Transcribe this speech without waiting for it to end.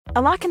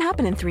A lot can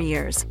happen in 3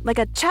 years, like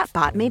a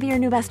chatbot may be your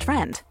new best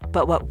friend.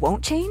 But what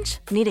won't change?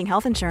 Needing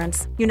health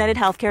insurance. United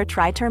Healthcare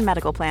Tri-Term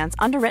Medical Plans,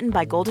 underwritten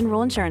by Golden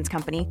Rule Insurance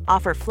Company,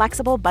 offer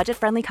flexible,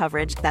 budget-friendly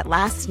coverage that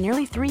lasts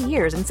nearly 3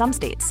 years in some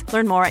states.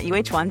 Learn more at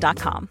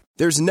uh1.com.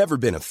 There's never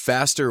been a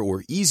faster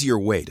or easier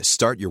way to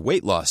start your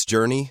weight loss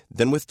journey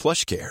than with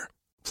PlushCare.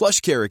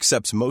 PlushCare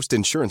accepts most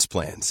insurance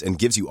plans and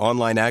gives you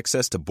online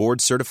access to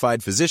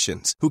board-certified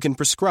physicians who can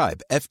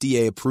prescribe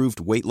FDA-approved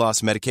weight loss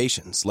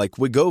medications like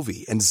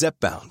Wegovy and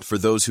Zepbound for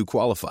those who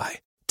qualify.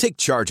 Take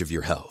charge of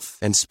your health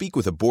and speak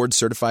with a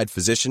board-certified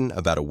physician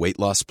about a weight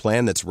loss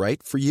plan that's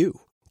right for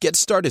you. Get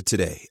started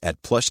today at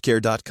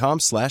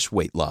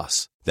plushcare.com/weight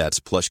loss.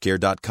 That's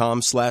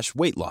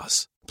plushcare.com/weight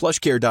loss.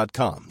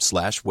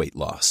 plushcare.com/weight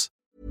loss.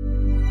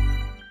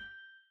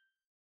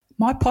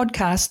 My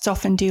podcasts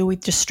often deal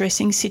with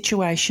distressing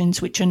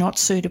situations which are not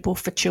suitable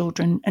for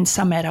children and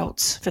some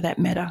adults for that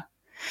matter.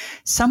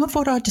 Some of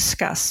what I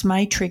discuss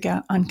may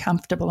trigger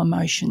uncomfortable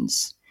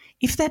emotions.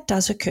 If that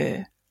does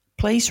occur,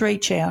 please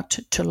reach out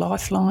to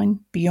Lifeline,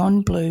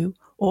 Beyond Blue,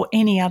 or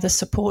any other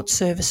support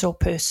service or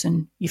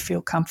person you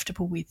feel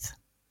comfortable with.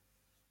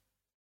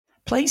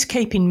 Please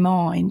keep in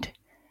mind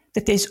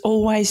that there's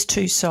always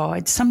two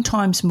sides,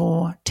 sometimes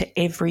more, to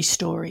every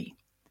story.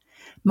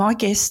 My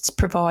guests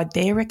provide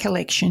their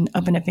recollection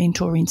of an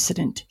event or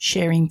incident,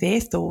 sharing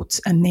their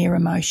thoughts and their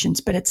emotions,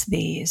 but it's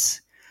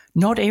theirs.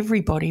 Not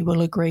everybody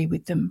will agree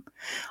with them.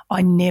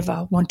 I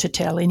never want to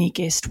tell any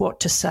guest what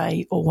to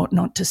say or what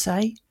not to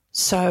say,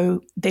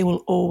 so there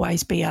will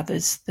always be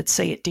others that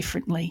see it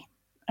differently,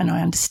 and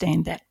I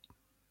understand that.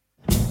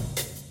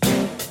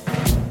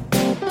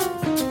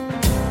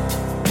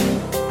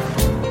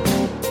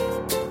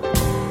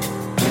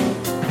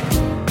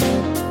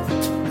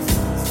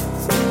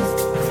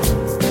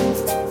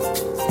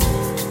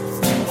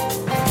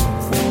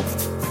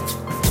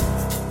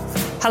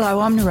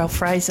 Hello, I'm Narelle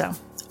Fraser.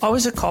 I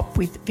was a cop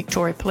with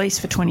Victoria Police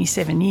for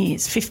 27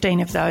 years, 15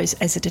 of those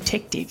as a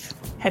detective,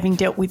 having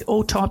dealt with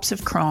all types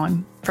of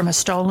crime, from a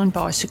stolen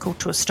bicycle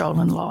to a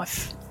stolen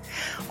life.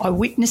 I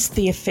witnessed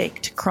the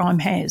effect crime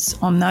has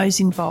on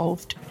those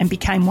involved and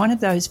became one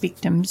of those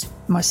victims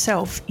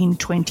myself in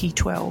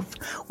 2012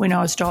 when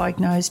I was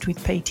diagnosed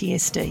with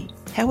PTSD.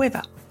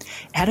 However,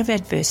 out of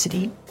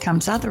adversity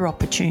comes other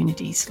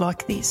opportunities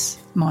like this,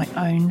 my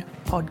own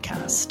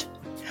podcast.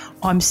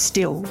 I'm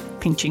still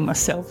pinching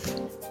myself.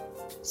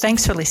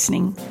 Thanks for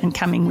listening and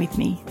coming with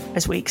me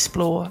as we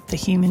explore the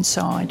human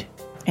side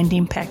and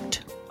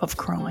impact of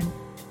crime.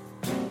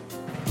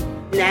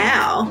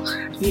 Now,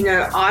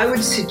 I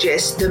would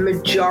suggest the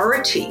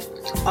majority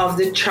of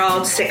the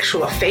child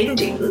sexual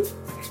offending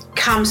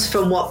comes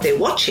from what they're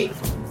watching.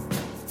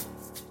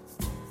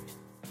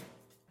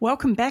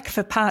 Welcome back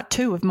for part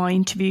 2 of my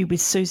interview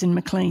with Susan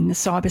McLean, the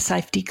cyber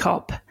safety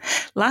cop.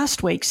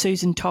 Last week,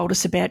 Susan told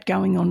us about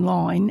going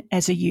online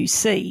as a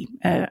UC,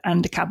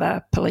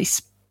 undercover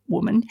police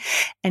woman,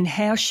 and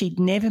how she'd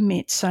never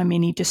met so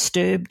many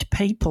disturbed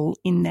people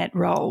in that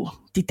role.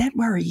 Did that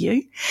worry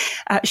you?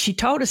 She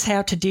told us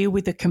how to deal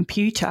with a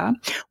computer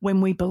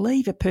when we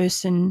believe a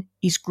person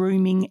is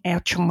grooming our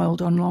child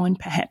online,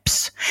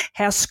 perhaps,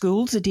 how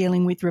schools are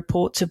dealing with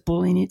reports of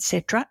bullying,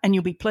 etc. And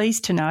you'll be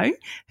pleased to know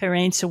her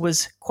answer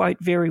was, quote,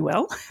 very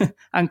well,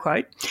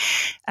 unquote,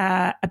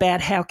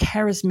 about how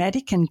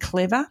charismatic and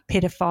clever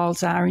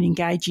pedophiles are in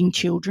engaging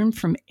children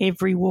from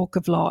every walk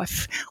of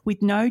life,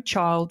 with no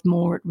child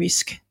more at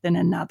risk than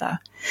another.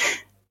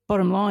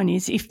 Bottom line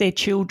is, if they're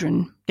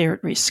children, they're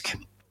at risk.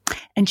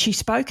 And she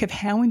spoke of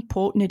how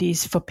important it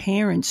is for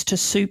parents to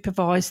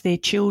supervise their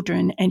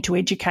children and to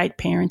educate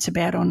parents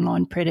about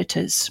online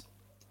predators.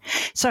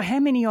 So how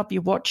many of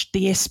you watched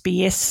the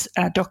SBS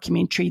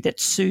documentary that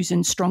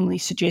Susan strongly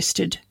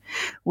suggested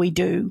we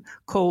do,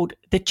 called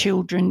The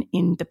Children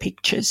in the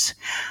Pictures?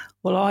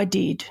 Well, I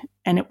did,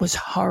 and it was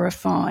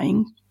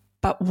horrifying.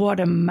 But what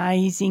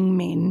amazing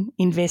men,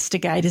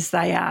 investigators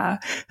they are,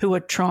 who are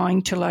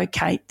trying to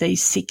locate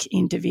these sick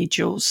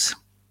individuals.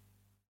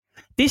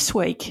 This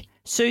week,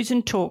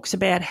 Susan talks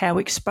about how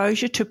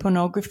exposure to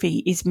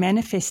pornography is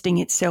manifesting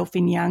itself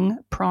in young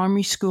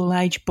primary school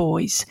age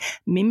boys,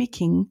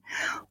 mimicking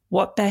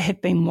what they have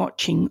been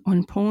watching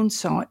on porn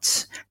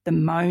sites, the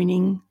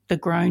moaning, the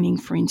groaning,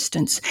 for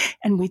instance,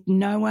 and with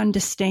no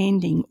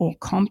understanding or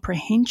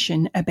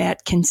comprehension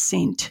about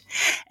consent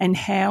and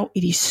how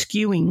it is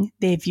skewing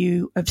their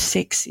view of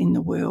sex in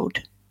the world.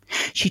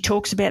 She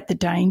talks about the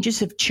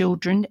dangers of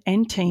children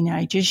and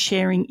teenagers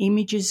sharing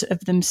images of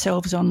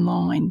themselves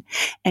online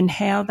and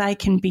how they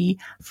can be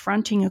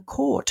fronting a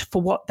court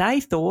for what they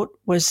thought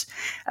was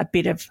a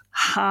bit of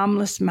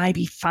harmless,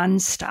 maybe fun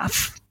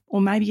stuff, or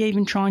maybe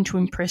even trying to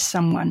impress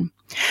someone.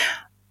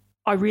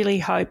 I really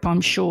hope, I'm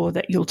sure,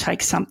 that you'll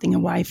take something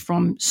away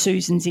from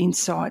Susan's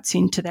insights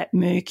into that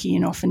murky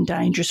and often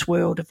dangerous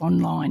world of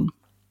online.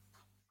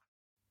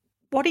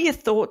 What are your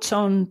thoughts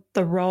on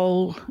the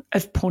role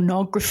of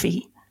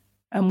pornography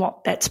and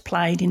what that's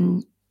played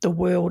in the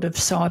world of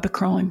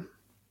cybercrime?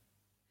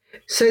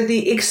 So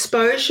the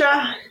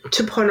exposure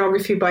to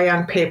pornography by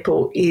young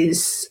people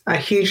is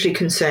hugely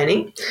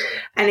concerning.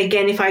 And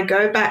again, if I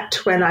go back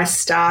to when I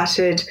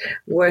started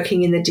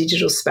working in the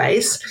digital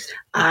space,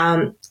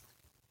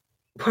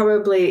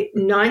 probably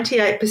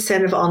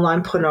 98% of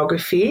online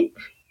pornography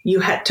you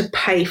had to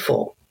pay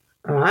for,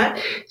 all right?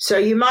 So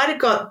you might have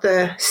got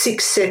the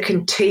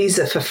 6-second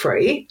teaser for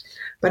free,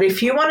 but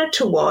if you wanted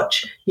to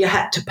watch, you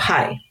had to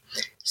pay.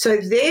 So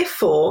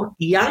therefore,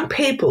 young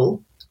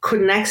people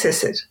couldn't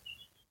access it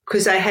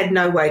because they had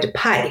no way to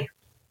pay.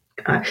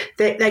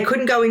 They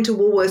couldn't go into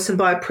Woolworths and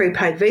buy a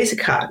prepaid Visa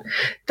card.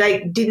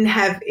 They didn't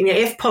have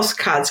FPOS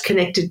cards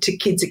connected to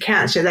kids'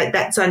 accounts. So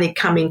that's only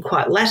come in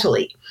quite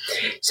latterly.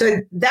 So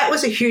that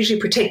was a hugely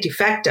protective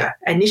factor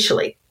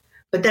initially,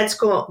 but that's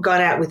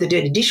gone out with the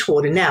dirty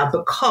dishwater now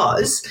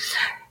because,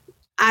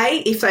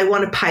 if they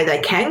want to pay, they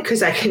can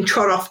because they can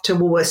trot off to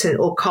Woolworths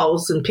or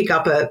Coles and pick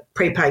up a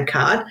prepaid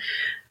card.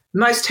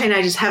 Most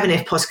teenagers have an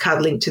FPOS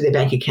card linked to their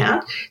bank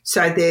account,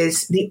 so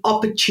there's the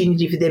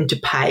opportunity for them to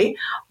pay.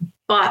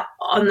 But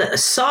on the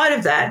side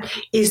of that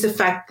is the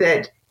fact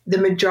that the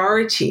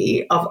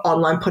majority of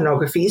online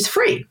pornography is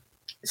free.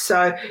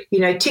 So,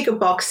 tick a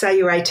box, say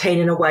you're 18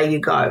 and away you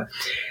go.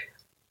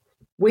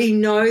 We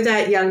know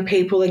that young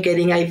people are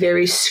getting a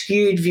very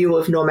skewed view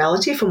of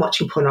normality from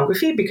watching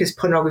pornography because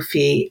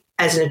pornography,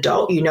 as an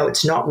adult,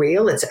 it's not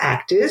real, it's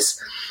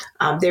actors.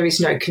 There is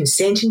no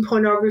consent in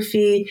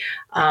pornography.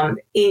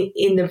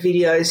 In the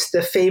videos,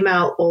 the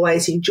female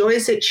always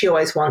enjoys it. She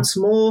always wants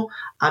more.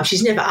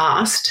 She's never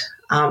asked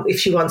if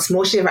she wants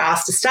more. She's never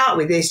asked to start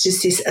with. There's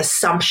just this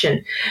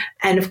assumption.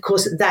 And, of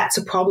course, that's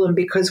a problem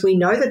because we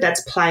know that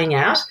that's playing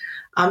out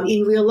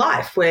in real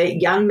life where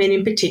young men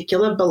in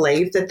particular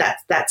believe that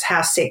that's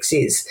how sex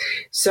is.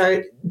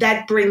 So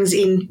that brings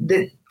in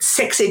the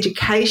sex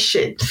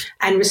education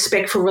and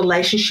respect for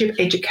relationship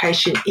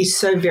education is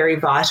so very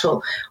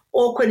vital.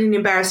 Awkward and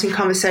embarrassing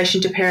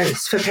conversation for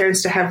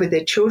parents to have with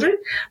their children,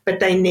 but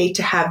they need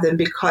to have them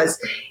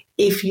because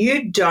if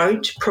you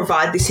don't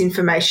provide this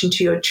information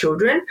to your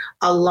children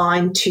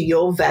aligned to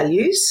your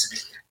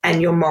values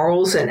and your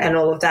morals and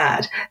all of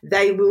that,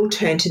 they will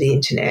turn to the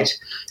internet.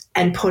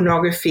 And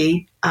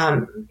pornography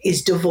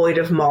is devoid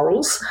of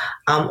morals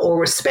or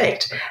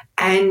respect.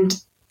 And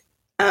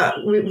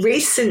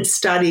recent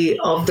study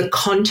of the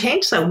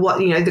content, so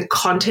the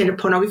content of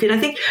pornography, and I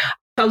think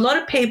a lot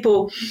of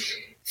people,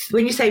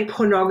 when you say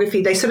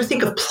pornography, they sort of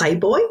think of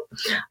Playboy,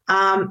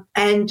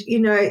 and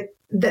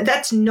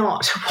that's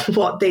not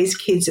what these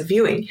kids are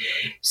viewing.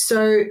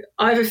 So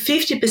over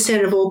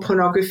 50% of all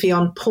pornography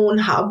on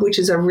Pornhub, which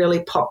is a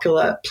really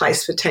popular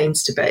place for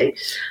teens to be,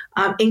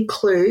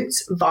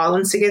 includes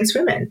violence against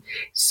women.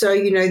 So,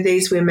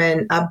 these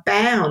women are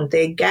bound,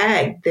 they're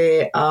gagged,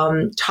 they're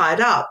tied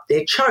up,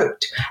 they're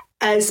choked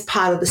as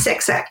part of the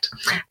sex act.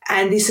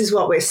 And this is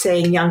what we're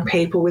seeing young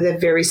people with a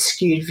very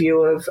skewed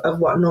view of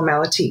what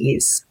normality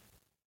is.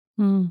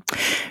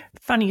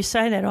 Funny you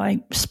say that.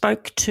 I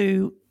spoke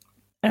to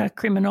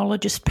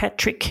criminologist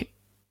Patrick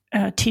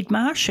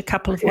Tidmarsh a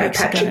couple of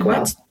weeks ago.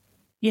 Well.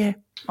 Yeah,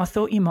 I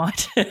thought you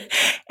might,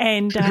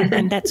 and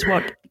that's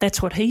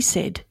what he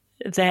said.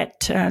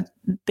 That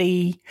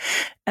the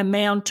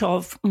amount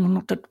of,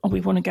 not that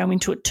we want to go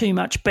into it too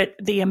much, but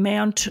the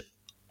amount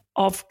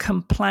of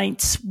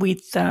complaints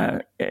with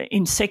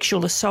in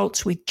sexual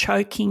assaults with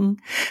choking,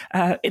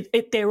 they're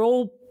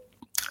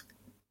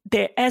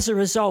as a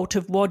result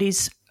of what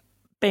is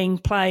being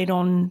played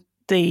on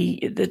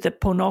the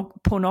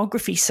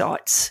pornography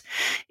sites.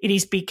 It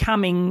is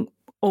becoming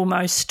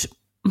almost,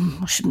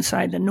 I shouldn't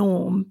say the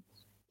norm.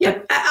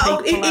 Yep.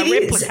 People are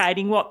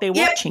replicating what they're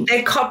watching.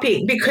 They're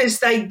copying because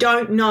they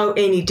don't know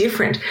any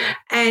different.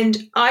 And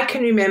I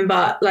can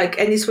remember,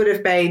 and this would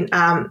have been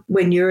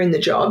when you were in the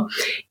job,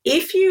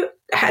 if you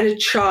had a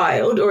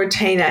child or a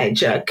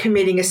teenager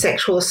committing a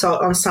sexual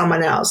assault on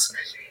someone else,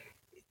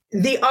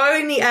 the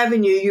only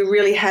avenue you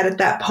really had at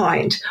that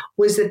point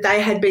was that they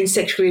had been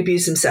sexually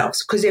abused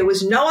themselves because there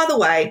was no other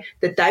way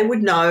that they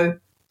would know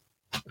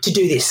to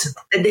do this.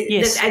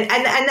 Yes. And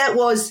that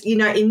was, in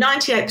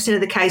 98%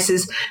 of the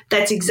cases,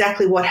 that's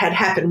exactly what had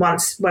happened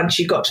once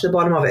you got to the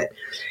bottom of it.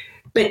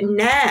 But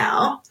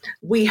now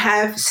we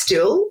have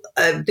still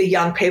the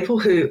young people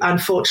who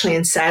unfortunately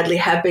and sadly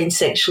have been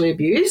sexually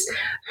abused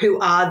who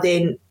are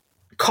then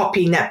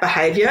copying that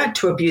behaviour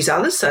to abuse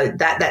others. So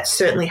that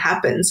certainly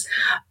happens.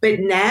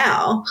 But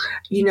now,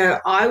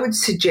 I would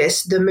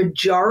suggest the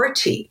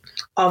majority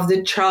of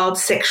the child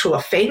sexual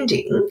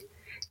offending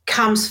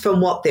comes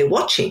from what they're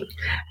watching.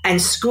 And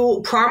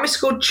primary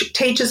school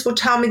teachers will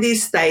tell me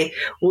this. They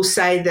will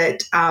say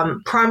that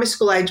primary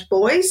school age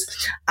boys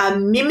are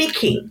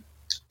mimicking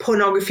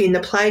pornography in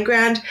the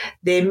playground.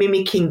 They're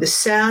mimicking the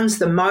sounds,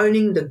 the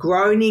moaning, the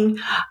groaning.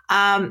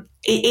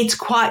 It's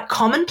quite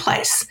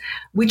commonplace,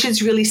 which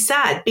is really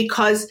sad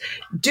because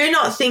do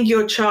not think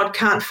your child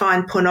can't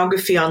find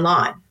pornography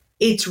online.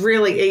 It's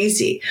really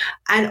easy.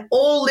 And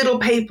all little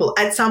people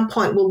at some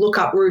point will look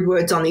up rude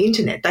words on the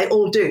internet. They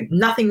all do.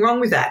 Nothing wrong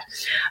with that.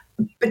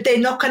 But they're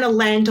not going to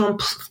land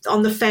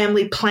on the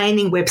family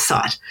planning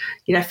website,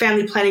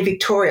 Family Planning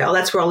Victoria. Oh,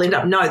 that's where I'll end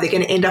up. No, they're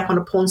going to end up on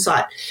a porn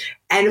site.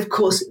 And, of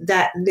course,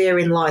 that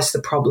therein lies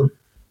the problem.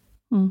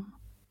 Mm.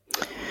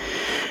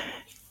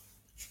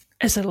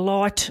 As a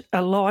light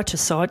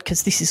aside,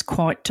 because this is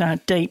quite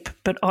deep,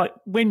 but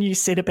when you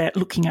said about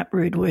looking up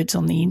rude words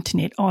on the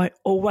internet, I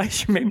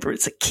always remember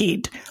as a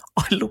kid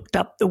I looked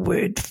up the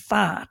word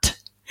fart,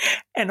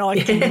 and I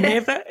can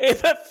never,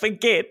 ever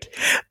forget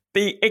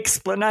the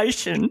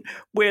explanation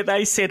where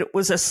they said it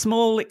was a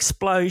small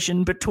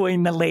explosion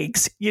between the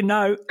legs.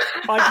 I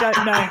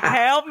don't know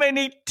how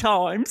many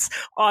times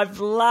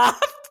I've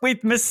laughed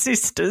with my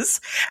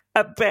sisters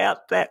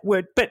about that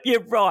word. But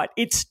you're right.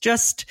 It's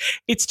just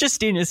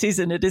in us,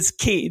 isn't it, as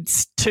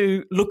kids,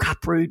 to look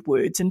up rude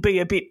words and be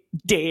a bit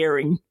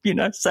daring,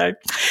 So,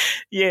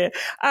 yeah.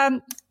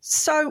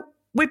 So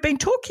we've been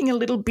talking a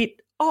little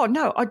bit. Oh,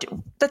 no,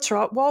 that's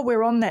right. While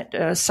we're on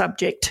that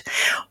subject,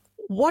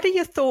 what are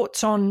your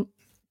thoughts on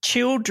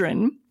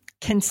children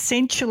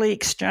consensually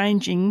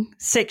exchanging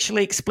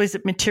sexually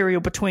explicit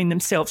material between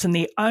themselves? And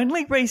the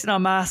only reason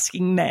I'm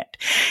asking that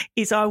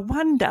is I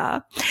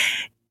wonder,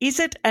 is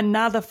it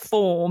another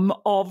form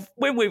of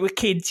when we were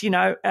kids,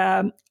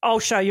 I'll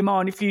show you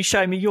mine if you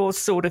show me yours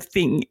sort of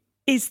thing?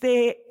 Is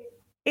there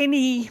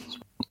any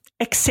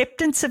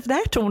acceptance of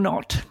that or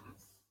not?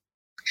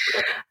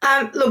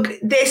 Look,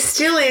 there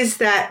still is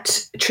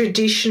that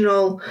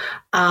traditional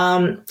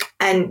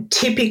and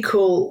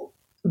typical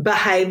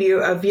behaviour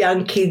of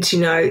young kids,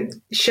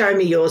 show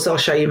me yours, I'll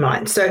show you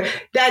mine. So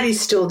that is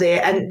still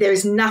there, and there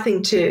is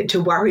nothing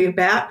to worry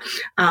about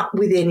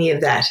with any of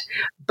that.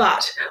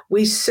 But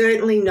we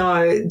certainly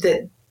know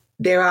that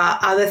there are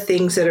other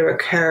things that are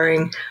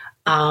occurring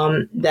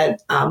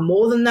that are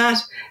more than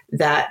that,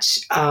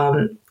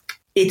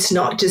 it's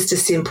not just a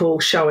simple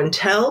show and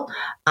tell,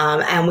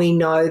 and we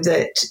know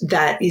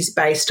that is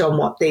based on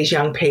what these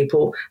young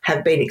people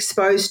have been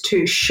exposed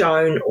to,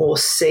 shown or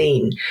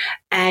seen.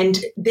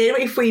 And then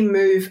if we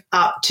move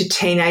up to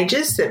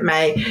teenagers that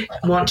may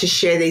want to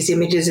share these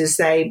images as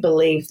they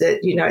believe that,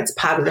 it's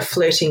part of the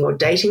flirting or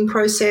dating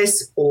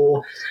process,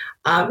 or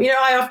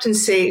I often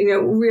see,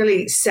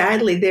 really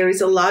sadly, there is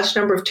a large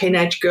number of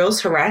teenage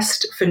girls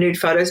harassed for nude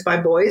photos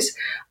by boys.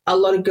 A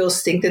lot of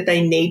girls think that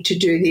they need to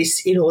do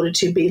this in order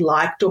to be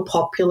liked or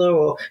popular,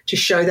 or to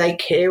show they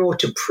care, or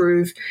to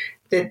prove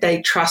that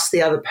they trust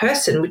the other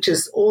person, which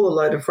is all a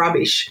load of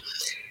rubbish.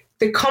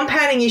 The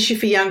compounding issue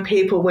for young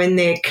people when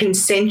they're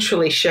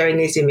consensually sharing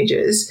these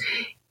images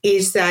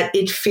is that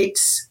it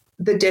fits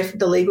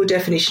the legal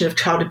definition of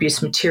child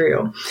abuse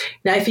material.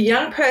 Now, if a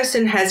young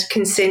person has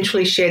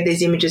consensually shared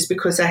these images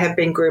because they have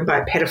been groomed by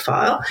a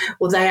pedophile,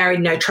 well, they are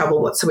in no trouble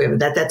whatsoever.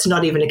 That's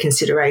not even a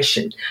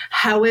consideration.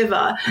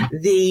 However,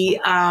 the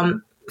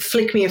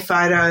flick me a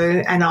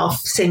photo and I'll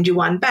send you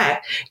one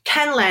back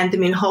can land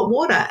them in hot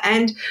water.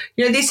 And,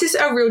 this is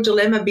a real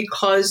dilemma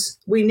because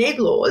we need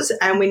laws,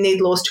 and we need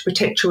laws to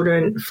protect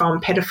children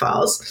from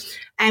pedophiles.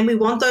 And we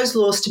want those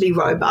laws to be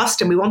robust,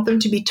 and we want them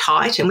to be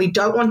tight, and we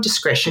don't want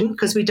discretion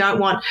because we don't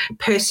want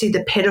Percy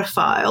the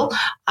pedophile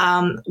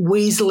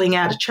weaseling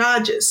out of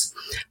charges.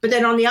 But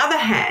then on the other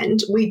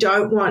hand, we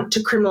don't want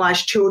to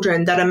criminalise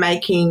children that are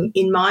making,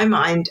 in my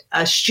mind,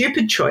 a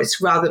stupid choice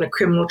rather than a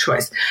criminal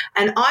choice.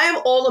 And I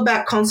am all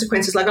about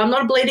consequences. Like, I'm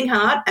not a bleeding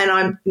heart, and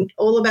I'm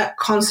all about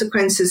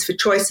consequences for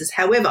choices.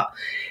 However,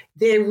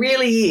 there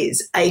really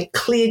is a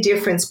clear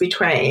difference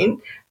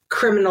between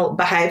criminal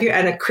behaviour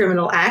and a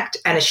criminal act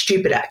and a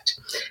stupid act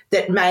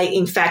that may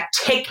in fact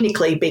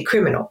technically be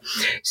criminal.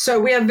 So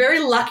we are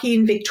very lucky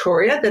in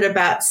Victoria that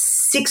about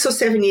 6 or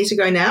 7 years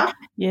ago now,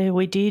 yeah,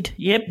 we did.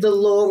 Yep. The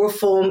Law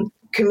Reform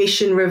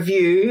Commission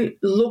review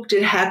looked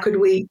at how could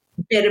we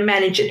better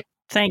manage it.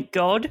 Thank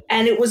God.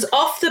 And it was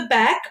off the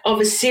back of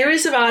a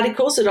series of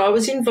articles that I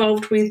was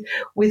involved with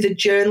a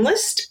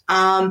journalist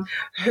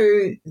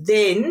who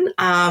then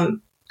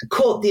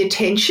caught the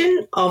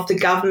attention of the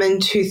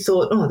government, who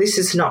thought, oh, this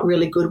is not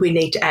really good, we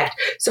need to act.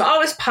 So I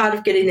was part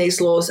of getting these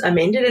laws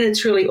amended, and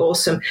it's really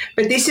awesome.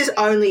 But this is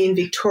only in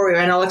Victoria,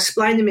 and I'll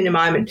explain them in a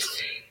moment.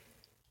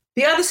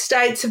 The other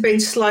states have been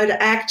slow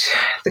to act.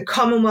 The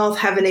Commonwealth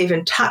haven't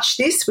even touched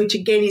this, which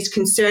again is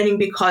concerning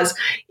because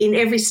in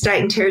every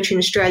state and territory in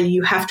Australia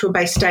you have to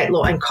obey state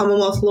law and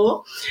Commonwealth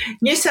law.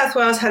 New South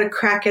Wales had a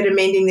crack at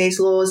amending these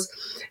laws.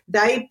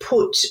 They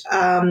put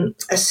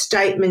a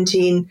statement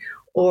in,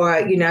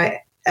 or,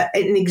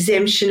 an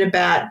exemption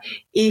about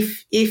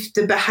if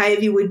the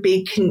behaviour would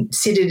be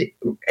considered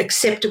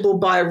acceptable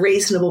by a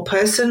reasonable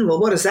person. Well,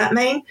 what does that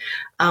mean?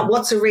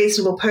 What's a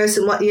reasonable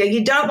person?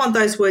 You don't want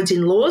those words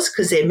in laws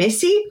because they're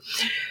messy.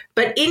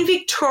 But in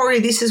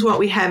Victoria, this is what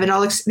we have, and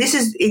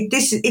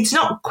it's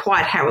not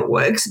quite how it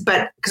works,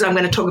 but because I'm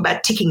going to talk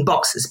about ticking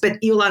boxes,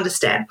 but you'll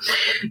understand.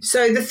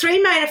 So the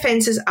three main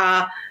offences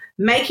are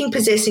making,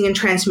 possessing and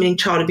transmitting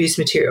child abuse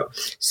material.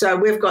 So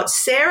we've got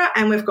Sarah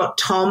and we've got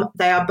Tom.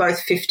 They are both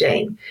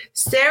 15.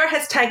 Sarah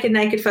has taken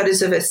naked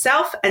photos of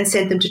herself and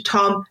sent them to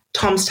Tom.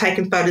 Tom's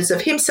taken photos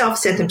of himself,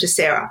 sent them to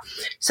Sarah.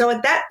 So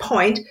at that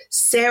point,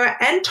 Sarah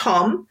and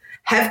Tom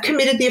have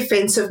committed the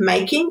offence of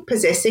making,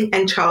 possessing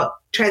and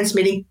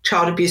transmitting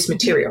child abuse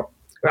material.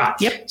 Right.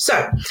 Yep.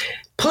 So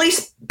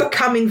police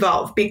become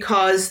involved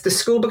because the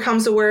school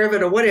becomes aware of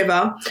it or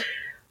whatever.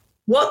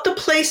 What the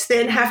police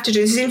then have to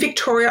do, this is in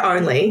Victoria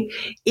only,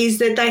 is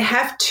that they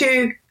have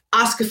to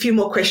ask a few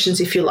more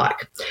questions, if you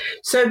like.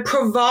 So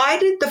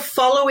provided the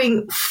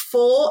following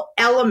 4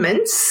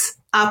 elements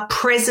are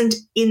present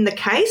in the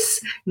case,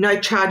 no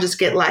charges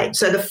get laid.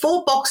 So the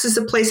 4 boxes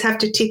the police have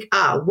to tick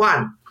are: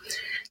 1,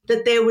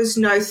 that there was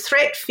no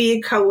threat, fear,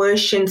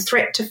 coercion,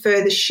 threat to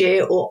further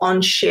share or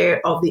on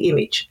share of the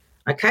image.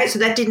 Okay, so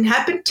that didn't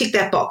happen. Tick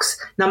that box.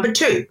 Number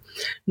 2,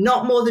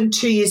 not more than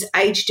 2 years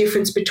age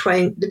difference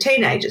between the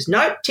teenagers.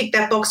 No, tick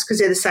that box because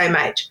they're the same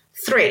age.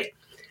 3,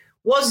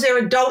 was there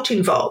adult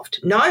involved?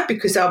 No,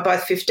 because they were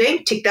both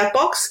 15. Tick that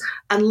box.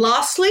 And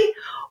lastly,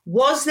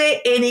 was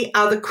there any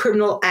other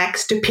criminal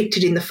acts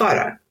depicted in the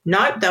photo?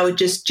 No, they were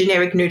just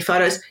generic nude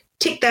photos.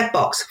 Tick that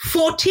box.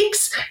 4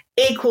 ticks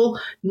equal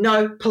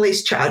no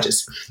police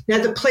charges. Now,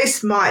 the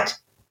police might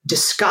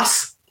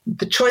discuss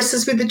the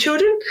choices with the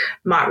children,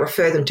 might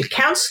refer them to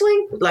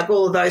counselling, like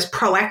all of those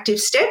proactive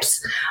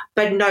steps,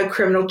 but no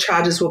criminal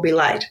charges will be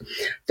laid.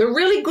 The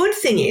really good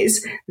thing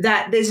is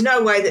that there's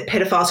no way that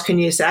pedophiles can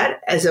use that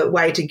as a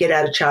way to get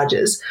out of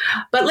charges.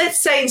 But let's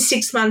say in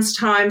 6 months'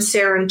 time,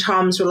 Sarah and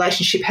Tom's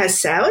relationship has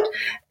soured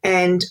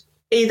and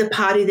either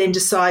party then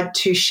decide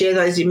to share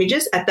those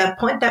images. At that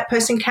point, that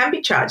person can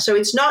be charged. So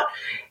it's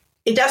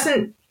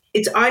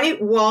only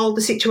while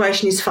the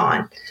situation is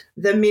fine.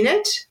 The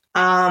minute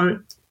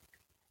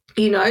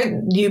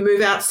you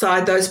move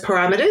outside those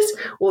parameters,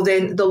 well,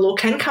 then the law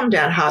can come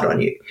down hard on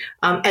you,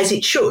 as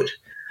it should.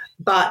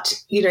 But,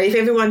 if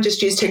everyone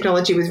just used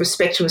technology with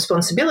respect and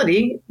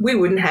responsibility, we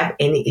wouldn't have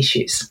any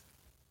issues.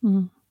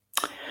 Mm.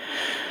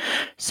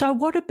 So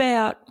what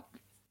about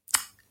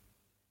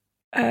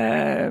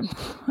a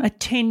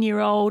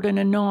 10-year-old and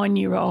a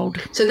 9-year-old?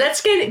 So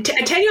that's a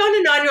 10-year-old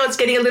and a 9-year-old is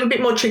getting a little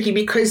bit more tricky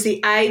because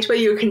the age where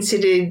you're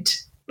considered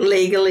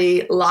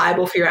legally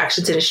liable for your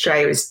actions in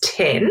Australia is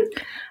 10.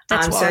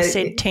 That's why I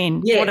said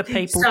 10. Yeah. What are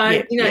people?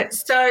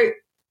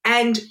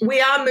 And we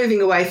are moving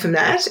away from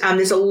that.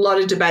 There's a lot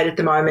of debate at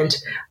the moment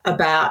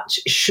about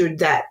should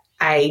that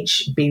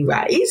age be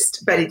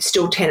raised, but it's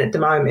still 10 at the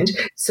moment.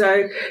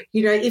 So,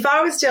 if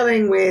I was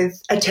dealing with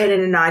a 10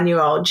 and a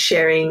 9-year-old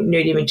sharing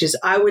nude images,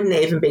 I wouldn't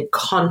even be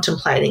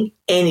contemplating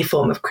any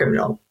form of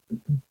criminal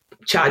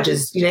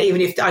charges, even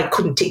if I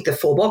couldn't tick the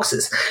 4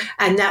 boxes.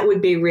 And that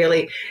would be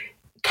really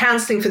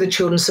counselling for the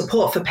children,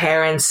 support for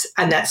parents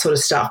and that sort of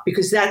stuff,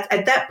 because at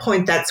that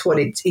point that's what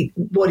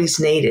is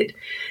needed.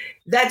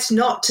 That's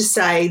not to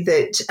say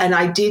that, and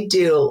I did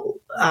deal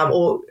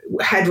or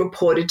had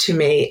reported to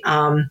me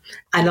an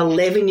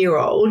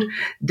 11-year-old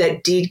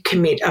that did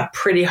commit a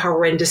pretty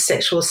horrendous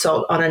sexual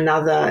assault on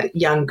another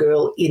young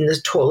girl in the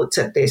toilets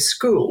at their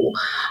school,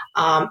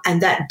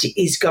 and that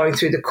is going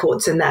through the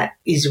courts, and that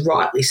is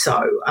rightly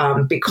so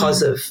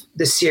because of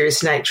the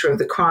serious nature of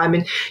the crime.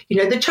 And,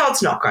 the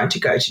child's not going to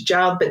go to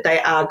jail, but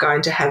they are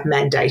going to have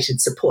mandated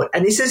support.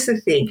 And this is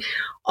the thing.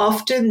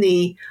 Often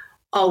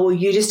oh, well,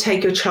 you just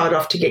take your child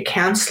off to get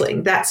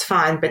counselling, that's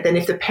fine. But then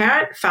if the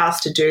parent fails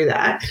to do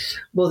that,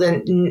 well,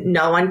 then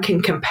no one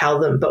can compel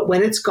them. But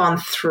when it's gone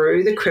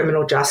through the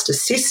criminal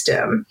justice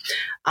system,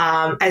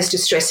 as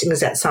distressing as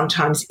that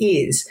sometimes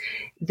is,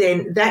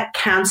 then that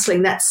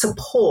counselling, that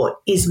support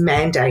is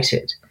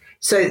mandated.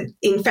 So,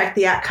 in fact,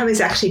 the outcome is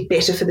actually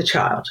better for the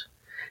child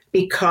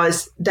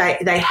because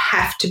they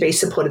have to be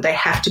supported, they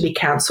have to be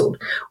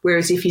counselled.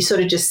 Whereas if you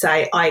sort of just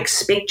say, I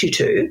expect you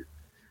to,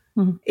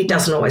 it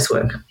doesn't always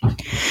work.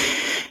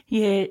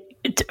 Yeah,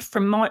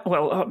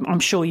 I'm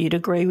sure you'd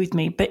agree with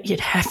me, but you'd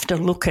have to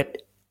look at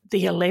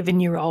the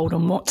 11-year-old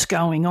and what's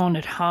going on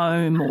at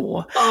home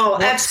or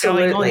what's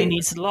going on in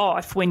his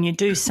life when you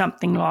do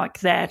something like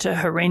that, a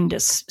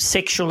horrendous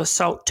sexual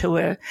assault to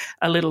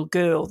a little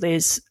girl.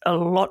 There's a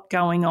lot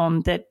going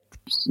on that,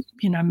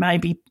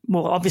 maybe,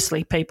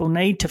 obviously people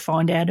need to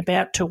find out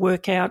about to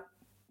work out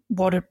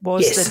what it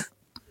was that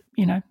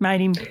made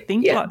him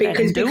think like that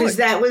and do because it.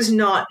 That was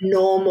not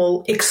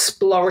normal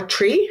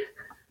exploratory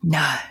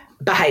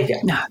behaviour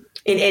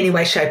in any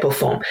way, shape or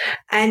form.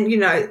 And,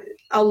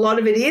 a lot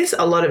of it is,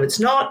 a lot of it's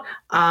not.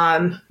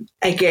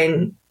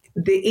 Again,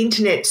 the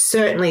internet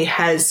certainly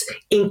has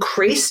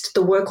increased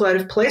the workload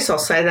of police. I'll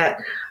say that,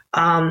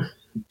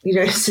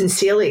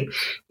 sincerely.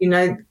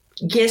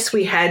 Yes,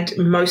 we had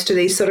most of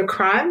these sort of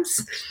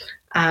crimes,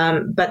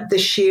 but the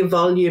sheer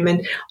volume,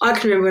 and I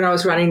can remember when I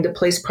was running the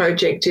police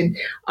project and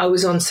I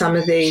was on some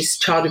of these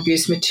child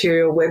abuse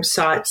material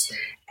websites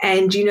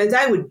and,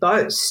 they would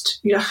boast,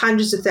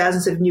 hundreds of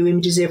thousands of new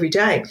images every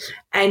day.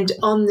 And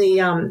on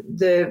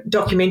the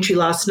documentary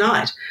last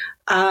night,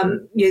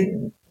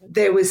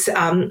 there was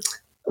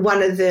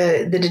one of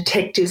the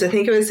detectives, I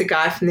think it was a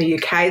guy from the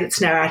UK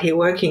that's now out here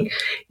working,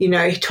 he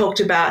talked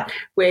about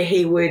where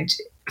he would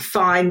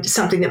find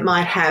something that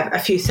might have a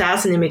few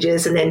thousand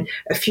images, and then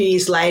a few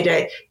years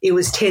later it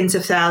was tens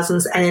of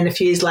thousands, and then a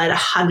few years later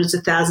hundreds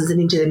of thousands and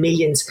into the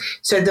millions.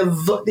 So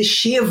the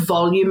sheer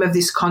volume of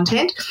this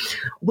content,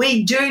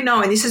 we do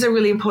know, and this is a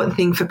really important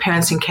thing for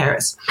parents and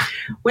carers,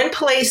 when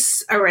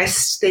police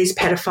arrest these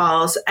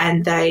pedophiles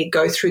and they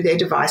go through their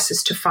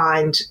devices to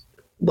find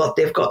what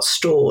they've got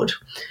stored,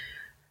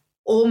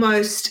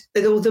 almost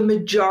the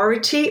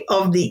majority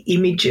of the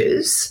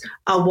images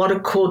are what are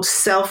called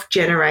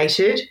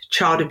self-generated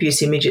child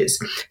abuse images.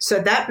 So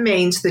that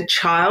means the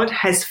child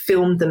has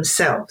filmed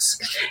themselves.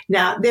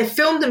 Now, they've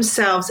filmed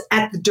themselves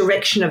at the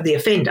direction of the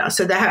offender,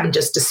 so they haven't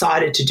just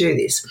decided to do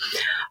this.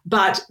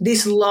 But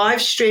this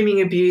live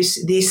streaming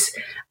abuse, this,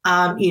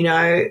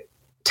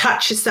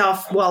 touch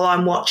yourself while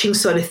I'm watching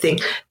sort of thing,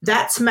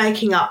 that's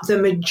making up the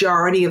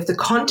majority of the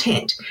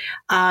content.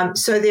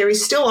 So there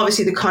is still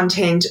obviously the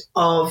content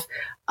of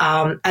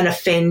an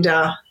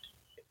offender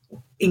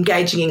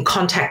engaging in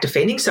contact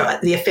offending, so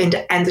the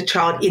offender and the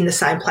child in the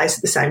same place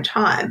at the same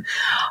time.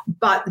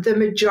 But the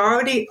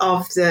majority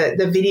of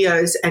the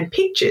videos and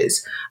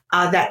pictures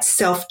are that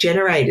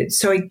self-generated.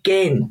 So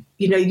again,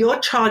 your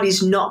child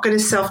is not going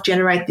to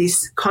self-generate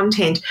this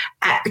content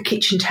at the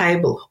kitchen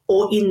table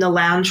or in the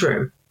lounge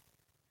room.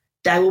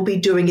 They will be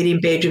doing it in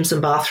bedrooms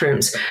and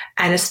bathrooms.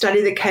 And a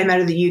study that came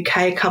out of the UK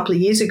a couple of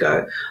years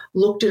ago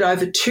looked at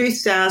over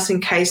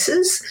 2,000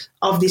 cases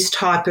of this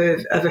type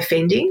of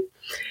offending.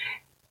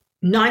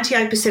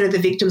 98% of the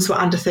victims were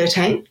under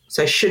 13,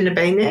 so shouldn't have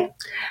been there.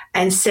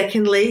 And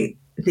secondly,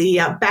 the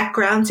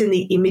backgrounds in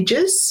the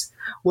images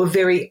were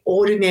very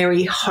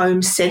ordinary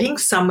home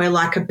settings, somewhere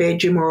like a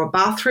bedroom or a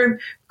bathroom.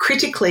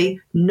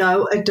 Critically,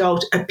 no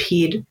adult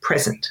appeared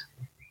present.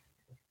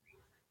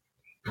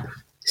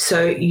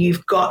 So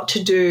you've got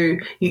to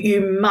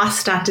you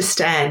must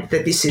understand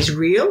that this is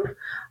real.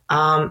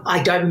 I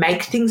don't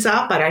make things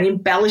up. I don't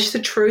embellish the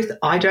truth.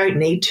 I don't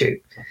need to.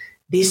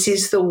 This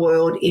is the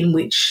world in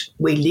which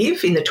we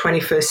live in the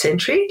 21st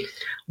century.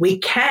 We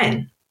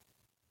can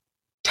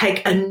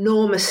take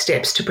enormous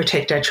steps to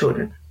protect our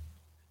children,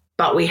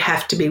 but we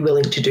have to be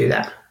willing to do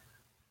that.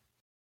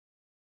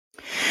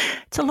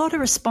 It's a lot of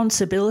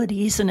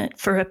responsibility, isn't it,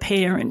 for a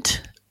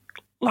parent?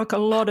 Like a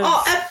lot of...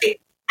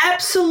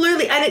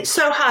 Absolutely, and it's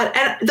so hard,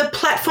 and the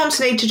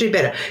platforms need to do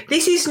better.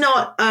 This is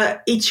not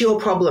it's your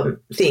problem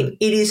thing.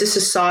 It is a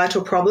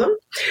societal problem.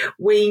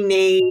 We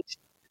need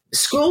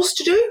schools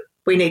to do.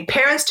 We need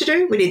parents to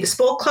do. We need the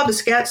sport club, the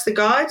scouts, the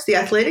guides, the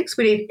athletics.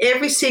 We need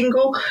every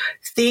single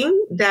thing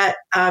that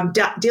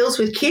deals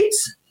with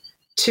kids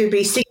to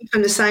be singing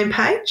from the same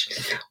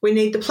page. We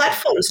need the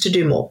platforms to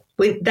do more.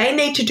 They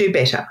need to do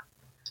better,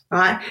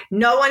 right?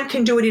 No one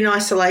can do it in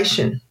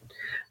isolation.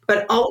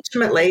 But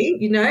ultimately,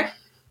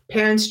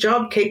 parents'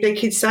 job, keep their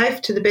kids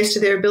safe to the best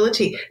of their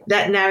ability.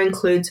 That now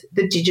includes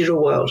the digital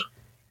world.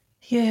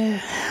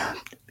 Yeah.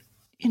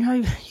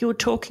 You were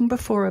talking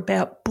before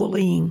about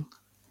bullying.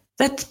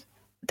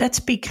 That's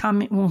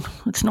becoming, well,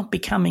 it's not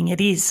becoming,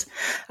 it is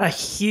a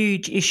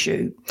huge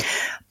issue.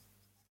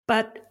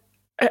 But,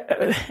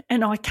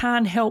 and I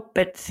can't help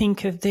but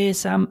think of,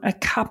 there's a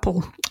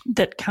couple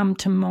that come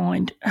to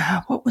mind.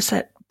 What was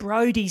that?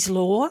 Brody's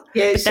Law.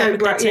 Yeah, so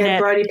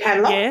Brody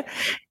Padlock.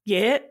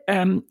 Yeah.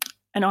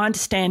 And I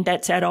understand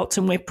that's adults,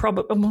 and we're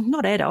probably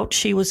not adults.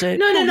 She was a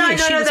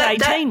she was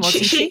 18,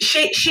 wasn't she?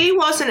 She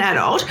was an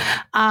adult,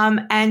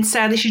 and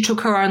sadly she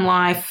took her own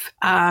life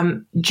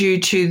due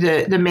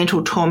to the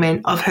mental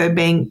torment of her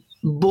being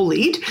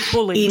bullied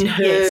in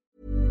her. Yes.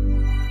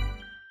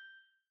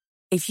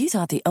 If you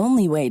thought the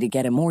only way to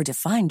get a more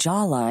defined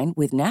jawline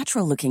with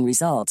natural-looking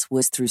results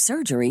was through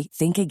surgery,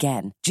 think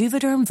again.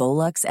 Juvederm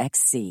Volux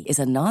XC is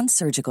a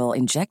non-surgical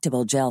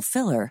injectable gel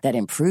filler that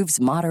improves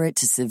moderate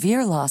to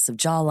severe loss of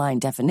jawline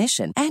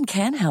definition and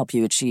can help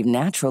you achieve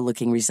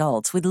natural-looking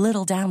results with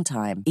little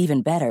downtime.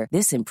 Even better,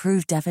 this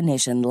improved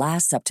definition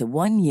lasts up to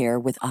 1 year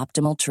with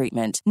optimal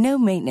treatment. No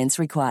maintenance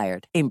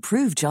required.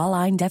 Improve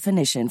jawline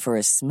definition for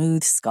a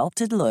smooth,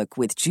 sculpted look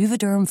with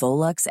Juvederm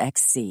Volux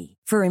XC.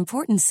 For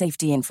important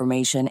safety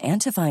information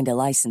and to find a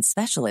licensed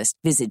specialist,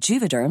 visit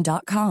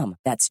Juvederm.com.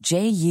 That's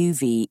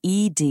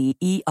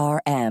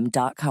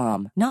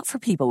JUVEDERM.com. Not for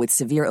people with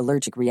severe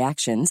allergic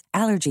reactions,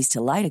 allergies to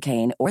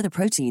lidocaine, or the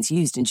proteins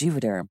used in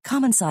Juvederm.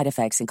 Common side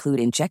effects include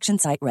injection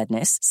site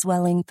redness,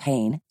 swelling,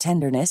 pain,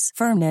 tenderness,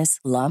 firmness,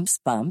 lumps,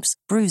 bumps,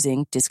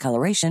 bruising,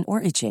 discoloration,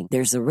 or itching.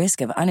 There's a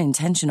risk of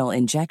unintentional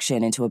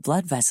injection into a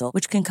blood vessel,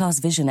 which can cause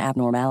vision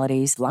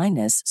abnormalities,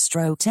 blindness,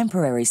 stroke,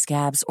 temporary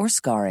scabs, or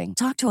scarring.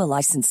 Talk to a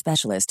licensed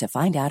specialist to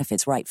find out if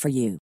it's right for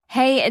you.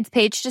 Hey, it's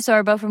Paige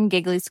DeSorbo from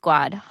Giggly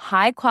Squad.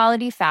 High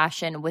quality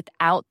fashion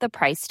without the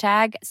price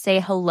tag.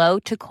 Say hello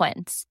to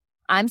Quince.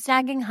 I'm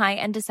snagging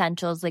high-end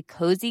essentials like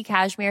cozy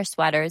cashmere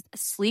sweaters,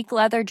 sleek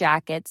leather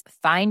jackets,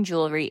 fine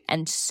jewelry,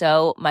 and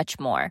so much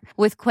more.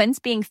 With Quince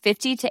being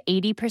 50 to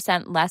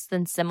 80% less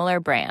than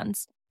similar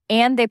brands.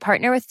 And they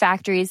partner with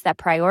factories that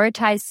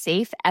prioritize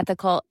safe,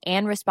 ethical,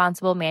 and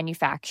responsible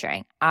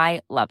manufacturing.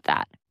 I love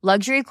that.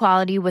 Luxury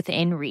quality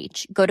within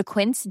reach. Go to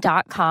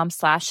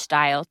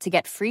quince.com/style to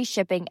get free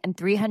shipping and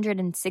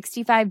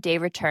 365-day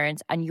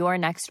returns on your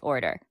next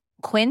order.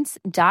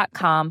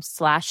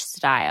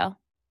 Quince.com/style.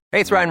 Hey,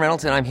 it's Ryan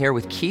Reynolds, and I'm here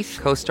with Keith,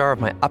 co-star of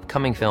my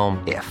upcoming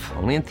film, If,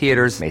 only in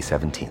theaters May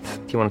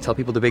 17th. Do you want to tell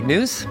people the big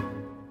news?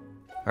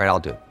 All right,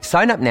 I'll do it.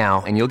 Sign up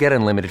now and you'll get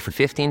unlimited for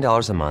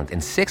 $15 a month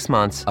and 6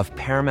 months of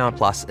Paramount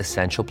Plus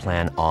Essential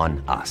Plan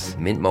on us.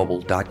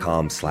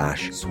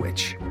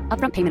 MintMobile.com/switch.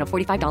 Upfront payment of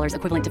 $45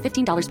 equivalent to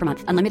 $15 per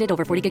month. Unlimited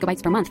over 40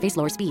 gigabytes per month. Face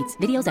lower speeds.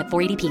 Videos at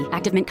 480p.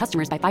 Active Mint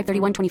customers by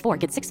 531.24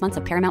 get 6 months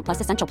of Paramount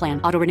Plus Essential Plan.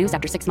 Auto renews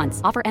after 6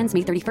 months. Offer ends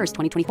May 31st,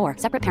 2024.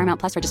 Separate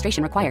Paramount Plus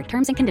registration required.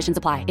 Terms and conditions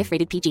apply if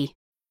rated PG.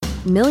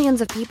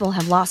 Millions of people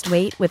have lost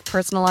weight with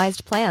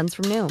personalized plans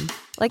from Noom.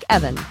 Like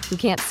Evan, who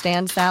can't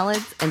stand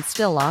salads and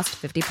still lost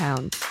 50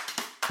 pounds.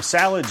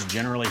 Salads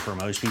generally for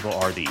most people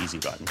are the easy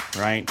button,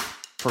 right?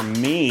 For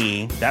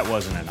me, that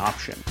wasn't an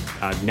option.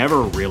 I never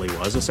really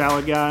was a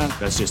salad guy.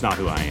 That's just not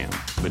who I am.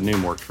 But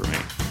Noom worked for me.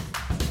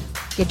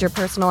 Get your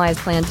personalized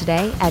plan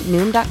today at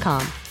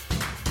Noom.com.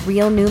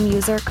 Real Noom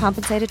user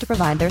compensated to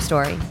provide their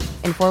story.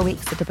 In 4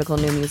 weeks, the typical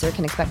Noom user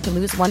can expect to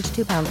lose 1 to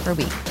 2 pounds per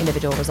week.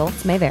 Individual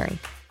results may vary.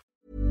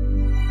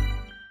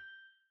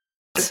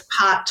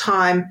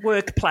 Part-time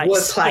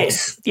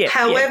workplace. Yeah.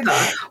 However,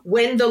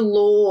 when the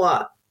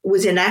law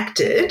was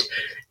enacted,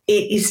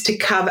 it is to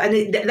cover,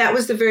 and that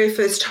was the very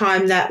first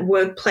time that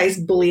workplace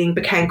bullying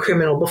became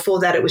criminal.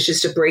 Before that, it was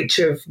just a breach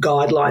of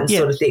guidelines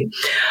sort of thing.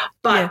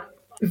 But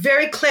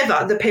very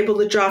clever, the people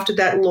that drafted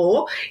that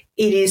law.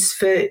 It is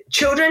for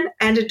children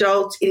and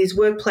adults. It is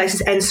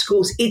workplaces and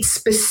schools. It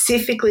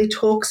specifically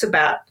talks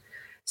about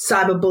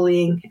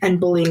cyberbullying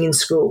and bullying in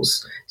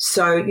schools.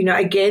 So,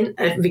 again,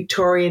 a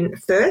Victorian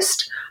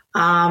first.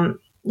 A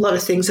lot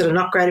of things that are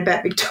not great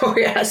about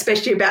Victoria,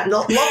 especially about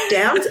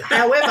lockdowns.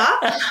 However,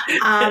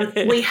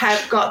 we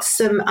have got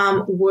some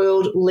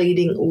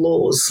world-leading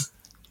laws.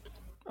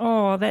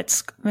 Oh,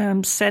 that's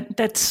sad.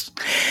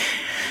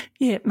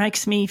 It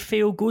makes me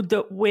feel good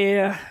that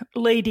we're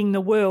leading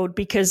the world,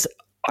 because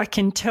I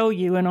can tell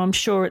you, and I'm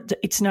sure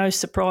it's no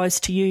surprise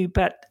to you,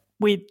 but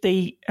with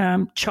the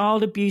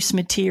child abuse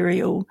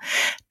material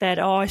that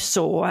I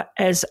saw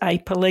as a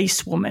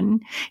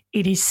policewoman,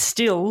 it is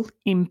still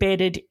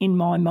embedded in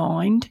my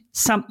mind,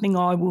 something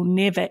I will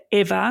never,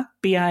 ever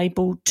be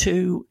able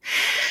to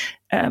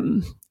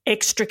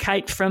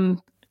extricate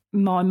from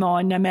my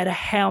mind, no matter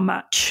how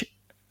much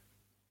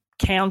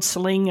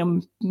counselling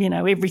and,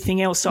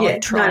 everything else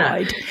I've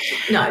tried.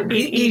 No,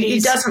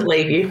 it doesn't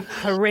leave you.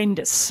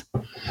 Horrendous.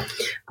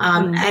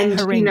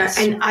 Horrendous.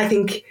 And I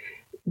think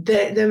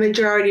the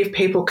majority of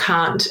people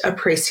can't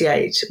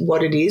appreciate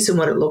what it is and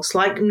what it looks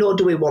like, nor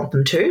do we want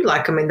them to.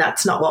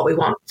 That's not what we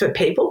want for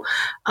people.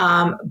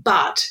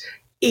 But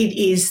it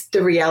is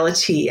the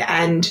reality.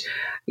 And,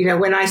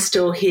 when I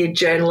still hear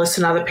journalists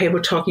and other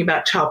people talking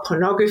about child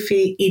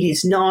pornography, it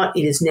is not,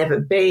 it has never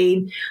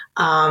been.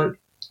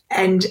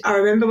 And I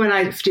remember when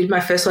I did my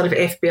first lot of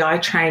FBI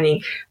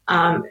training,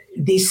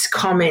 this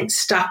comment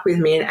stuck with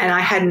me, and I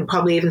hadn't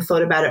probably even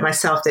thought about it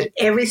myself, that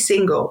every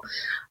single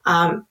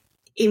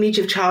image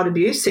of child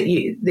abuse that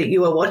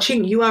you are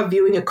watching, you are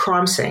viewing a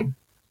crime scene.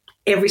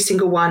 Every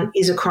single one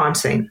is a crime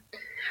scene,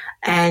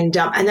 and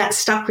that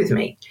stuck with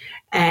me.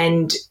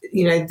 And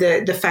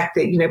the fact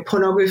that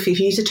pornography, if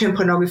you use the term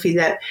pornography,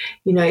 that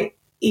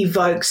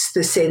evokes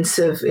the sense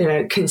of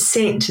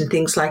consent and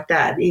things like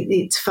that.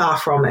 It's far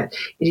from it.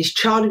 It is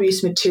child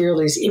abuse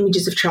material, it is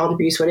images of child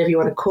abuse, whatever you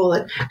want to call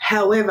it.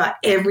 However,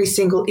 every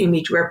single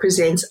image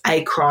represents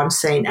a crime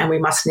scene, and we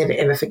must never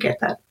ever forget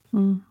that.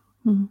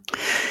 Mm-hmm.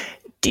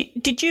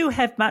 Did you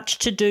have much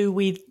to do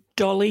with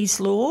Dolly's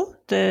Law,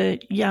 the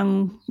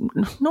young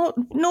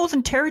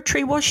Northern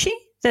Territory, was she?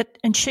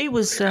 And she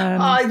was.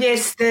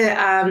 Yes.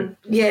 I'm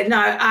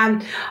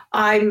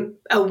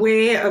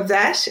aware of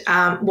that.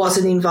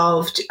 Wasn't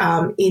involved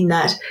in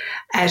that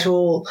at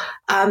all.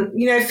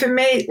 For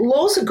me,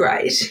 laws are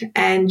great,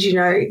 and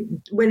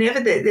whenever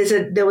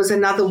there was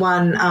another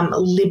one,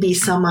 Libby,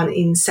 someone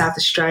in South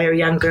Australia, a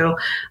young girl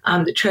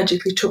that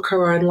tragically took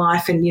her own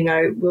life, and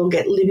we'll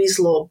get Libby's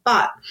Law,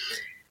 but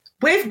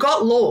we've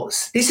got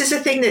laws. This is the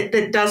thing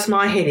that does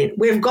my head in.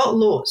 We've got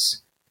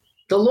laws.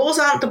 The laws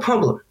aren't the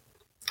problem.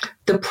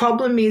 The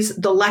problem is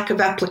the lack of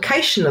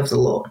application of the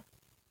law.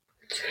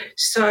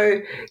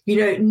 So,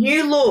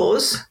 new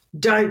laws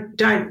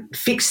don't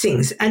fix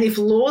things. And if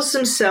laws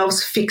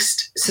themselves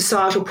fixed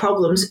societal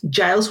problems,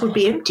 jails would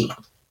be empty.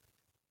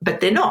 But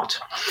they're not.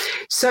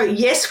 So,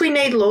 yes, we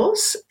need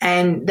laws,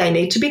 and they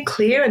need to be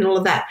clear and all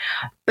of that.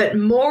 But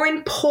more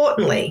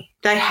importantly,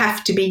 they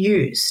have to be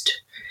used.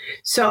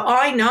 So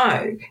I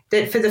know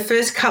that for the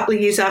first couple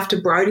of years after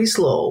Brodie's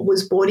Law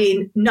was brought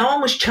in, no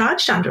one was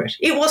charged under it.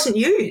 It wasn't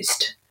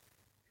used.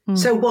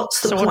 So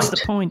what's the point? What's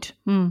the point?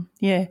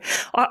 Yeah.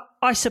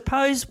 I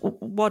suppose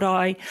what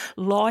I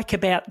like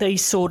about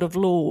these sort of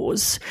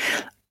laws,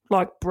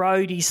 like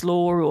Brodie's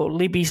Law or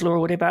Libby's Law or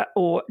whatever,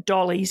 or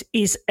Dolly's,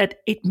 is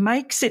it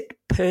makes it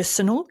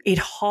personal. It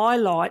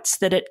highlights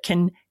that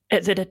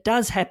it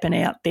does happen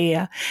out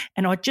there.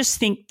 And I just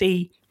think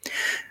the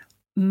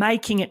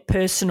making it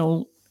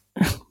personal,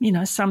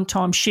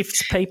 sometimes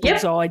shifts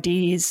people's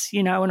ideas,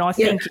 and I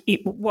think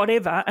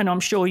whatever, and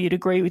I'm sure you'd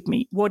agree with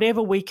me,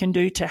 whatever we can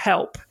do to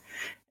help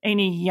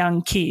any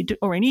young kid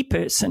or any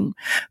person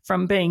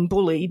from being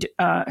bullied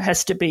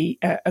has to be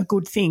a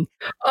good thing.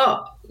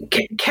 Oh,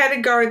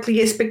 categorically,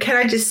 yes. But can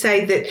I just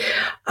say that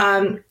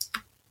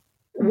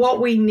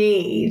what we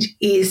need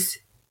is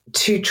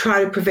to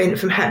try to prevent it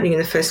from happening in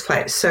the first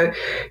place. So,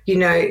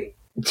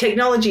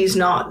 technology is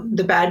not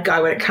the bad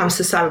guy when it comes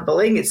to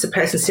cyberbullying. It's the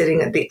person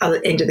sitting at the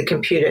other end of the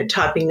computer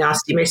typing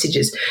nasty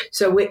messages.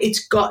 So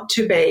it's got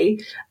to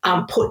be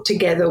put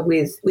together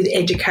with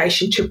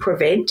education to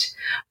prevent.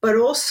 But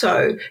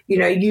also,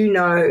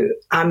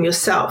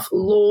 yourself,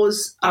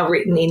 laws are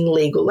written in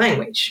legal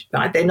language,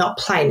 right? They're not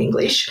plain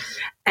English.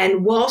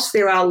 And whilst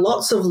there are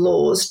lots of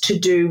laws to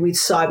do with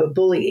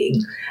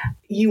cyberbullying,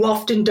 you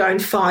often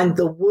don't find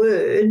the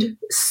word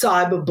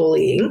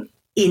cyberbullying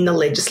in the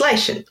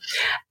legislation.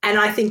 And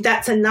I think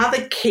that's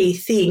another key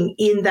thing,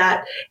 in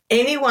that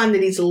anyone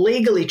that is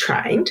legally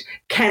trained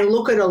can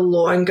look at a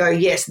law and go,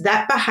 yes,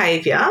 that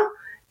behaviour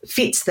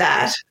fits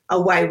that,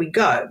 away we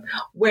go.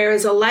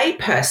 Whereas a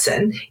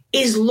layperson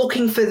is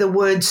looking for the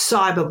word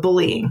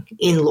cyberbullying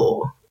in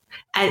law.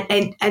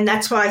 And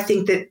that's why I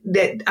think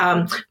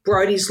that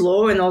Brodie's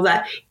Law and all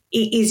that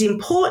is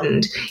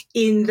important,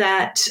 in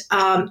that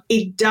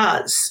it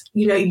does,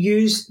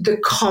 use the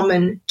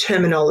common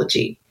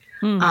terminology.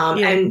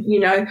 And,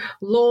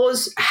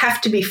 laws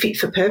have to be fit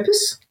for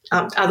purpose.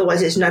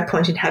 Otherwise, there's no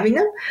point in having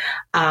them.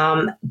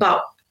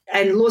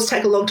 And laws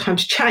take a long time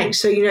to change.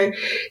 So,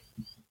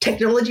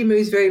 technology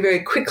moves very,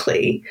 very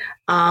quickly.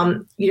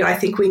 I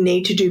think we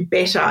need to do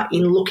better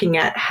in looking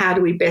at how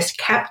do we best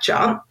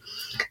capture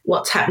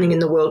what's happening in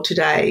the world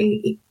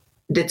today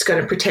that's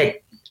going to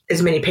protect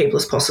as many people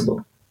as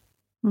possible.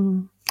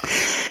 I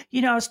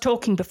was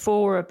talking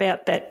before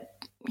about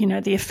that,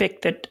 the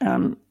effect that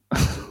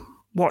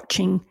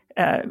watching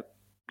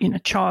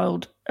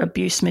child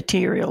abuse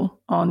material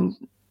on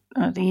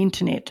the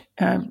internet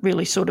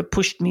really sort of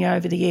pushed me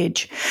over the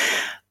edge.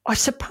 I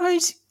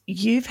suppose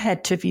you've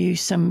had to view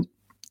some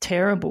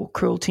terrible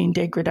cruelty and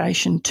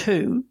degradation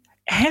too.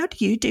 How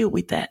do you deal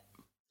with that?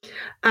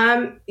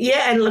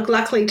 And look,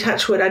 luckily,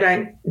 touch wood, I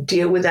don't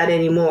deal with that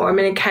anymore. I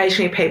mean,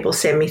 occasionally people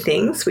send me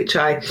things which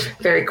I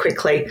very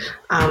quickly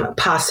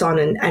pass on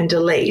and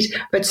delete.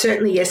 But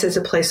certainly, yes, as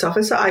a police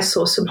officer, I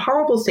saw some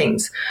horrible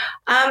things.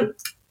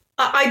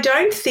 I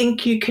don't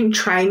think you can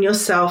train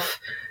yourself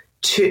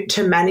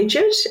to manage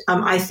it.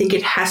 I think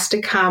it has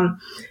to come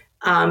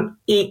in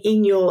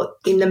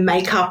the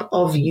makeup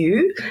of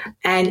you,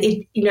 and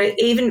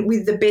even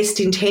with the best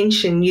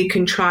intention, you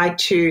can try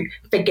to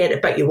forget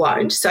it, but you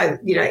won't. So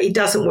it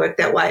doesn't work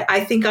that way.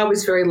 I think I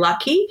was very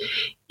lucky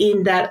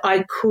in that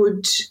I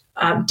could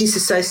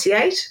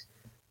disassociate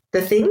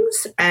the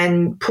things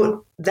and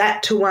put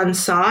that to one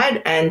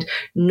side and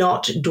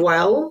not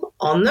dwell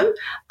on them.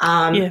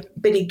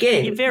 But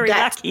again, you're very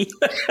lucky.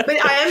 But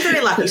I am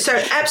very lucky.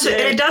 So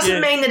absolutely, and it doesn't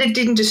mean that it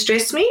didn't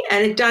distress me,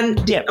 and it done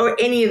or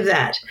any of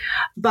that.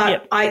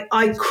 But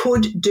I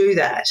could do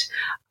that,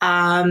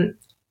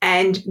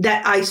 and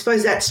that, I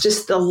suppose that's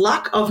just the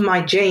luck of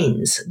my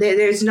genes.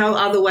 There's no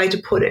other way to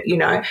put it,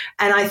 And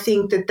I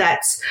think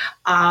that's.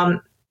 I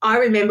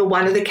remember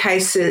one of the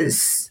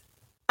cases.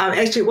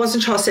 Actually, it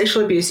wasn't child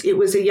sexual abuse. It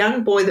was a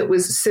young boy that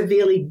was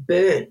severely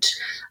burnt.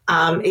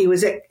 He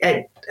was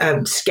at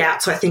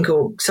Scouts, I think,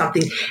 or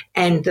something,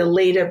 and the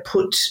leader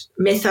put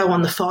metho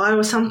on the fire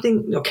or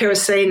something, or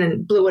kerosene,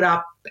 and blew it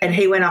up, and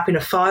he went up in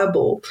a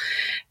fireball.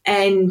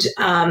 And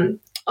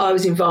I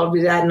was involved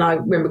with that, and I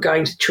remember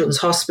going to Children's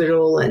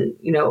Hospital and,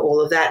 all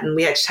of that, and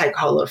we had to take a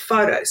whole lot of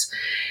photos.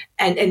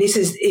 And this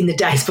is in the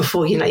days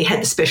before, you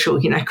had the special,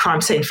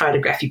 crime scene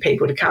photography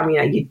people to come,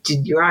 you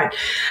did your own.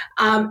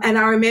 And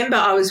I remember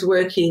I was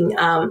working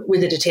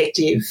with a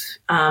detective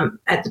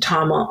at the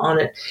time on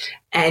it,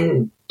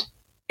 and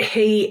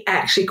he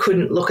actually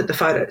couldn't look at the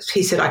photos.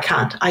 He said, I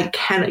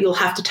cannot, you'll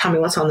have to tell me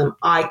what's on them.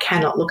 I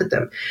cannot look at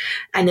them.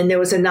 And then there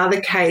was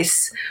another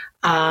case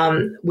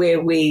where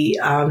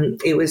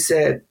it was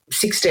a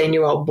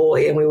 16-year-old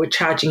boy, and we were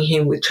charging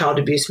him with child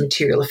abuse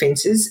material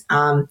offences.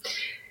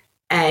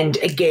 And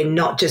again,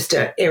 not just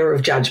an error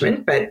of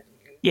judgment, but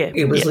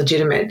it was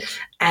legitimate.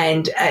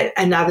 And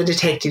another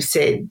detective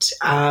said,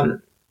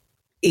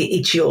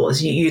 it's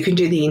yours. You can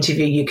do the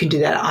interview. You can do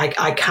that.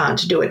 I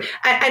can't do it.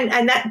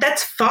 And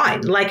that's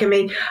fine.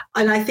 And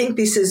I think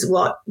this is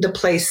what the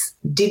police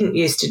didn't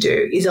used to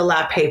do, is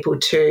allow people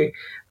to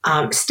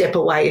step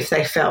away if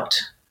they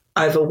felt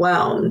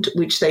overwhelmed,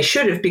 which they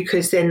should have,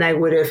 because then they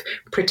would have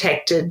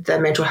protected the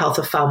mental health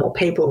of far more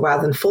people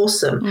rather than force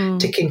them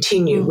to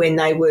continue when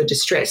they were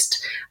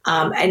distressed.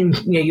 And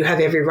you have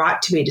every right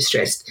to be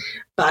distressed.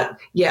 But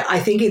yeah, I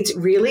think it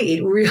really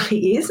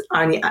is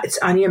it's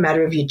only a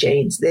matter of your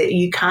genes. That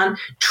you can't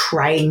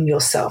train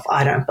yourself,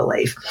 I don't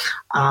believe,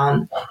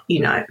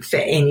 for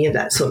any of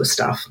that sort of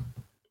stuff.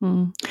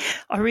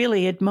 I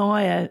really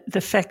admire the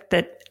fact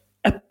that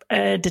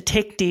a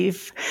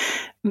detective,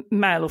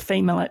 male or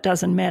female, it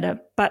doesn't matter,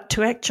 but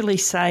to actually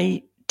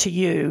say to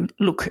you,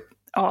 look,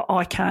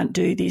 I can't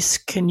do this,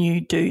 can you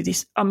do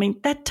this? I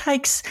mean,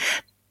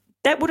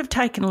 that would have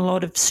taken a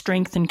lot of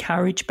strength and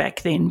courage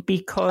back then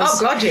because...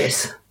 Oh, God,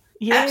 yes.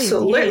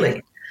 Absolutely.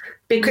 Yeah.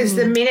 Because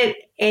the minute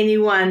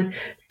anyone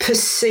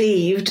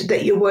perceived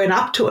that you weren't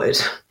up to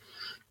it,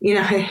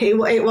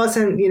 it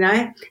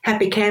wasn't,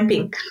 happy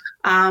camping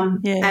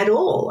at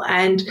all.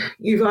 And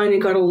you've only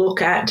got to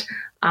look at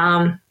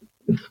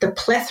the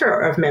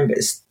plethora of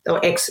members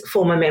or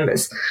ex-former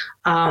members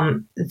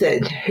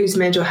whose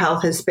mental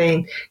health has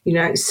been,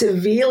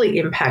 severely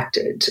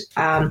impacted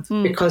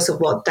because of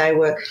what they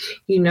were,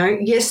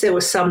 Yes, there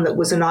was some that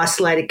was an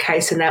isolated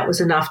case and that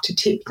was enough to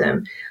tip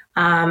them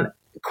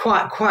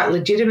quite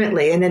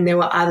legitimately. And then there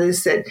were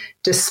others that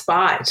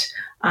despite,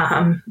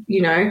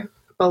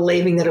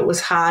 believing that it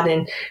was hard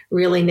and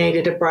really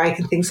needed a break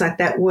and things like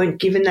that, weren't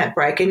given that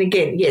break. And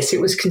again, yes, it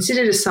was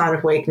considered a sign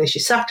of weakness.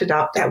 You sucked it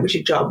up. That was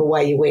your job.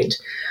 Away you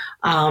went.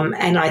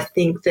 And I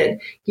think that,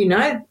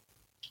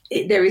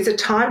 there is a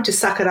time to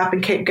suck it up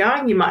and keep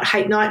going. You might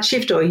hate night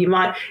shift or you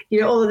might,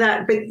 all of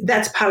that, but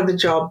that's part of the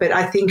job. But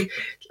I think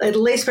at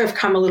least we've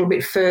come a little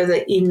bit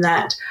further in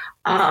that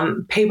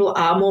people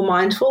are more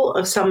mindful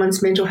of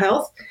someone's mental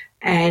health,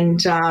 and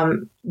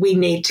we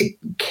need to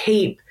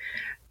keep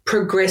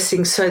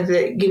progressing so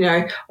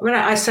that, when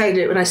I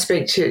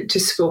speak to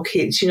school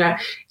kids,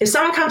 if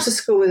someone comes to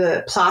school with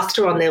a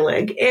plaster on their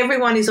leg,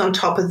 everyone is on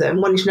top of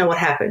them wanting to know what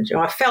happened.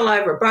 I fell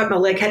over, I broke my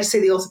leg, had to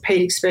see the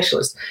orthopedic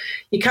specialist.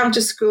 You come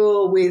to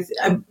school with,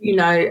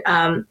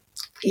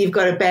 you've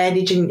got a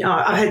bandage and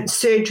I had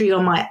surgery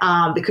on my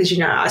arm because,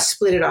 I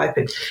split it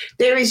open.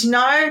 There is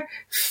no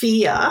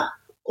fear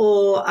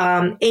or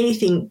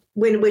anything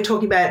when we're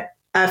talking about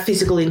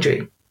physical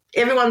injury.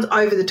 Everyone's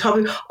over the top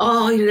of,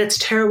 that's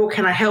terrible.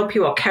 Can I help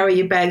you? I'll carry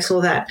your bags, all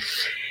that.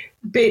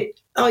 But,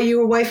 you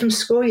were away from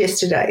school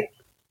yesterday.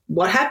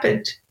 What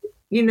happened?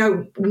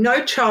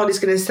 No child is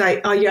going to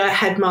say, I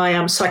had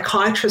my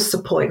psychiatrist's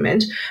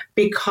appointment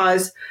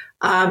because,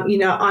 I'm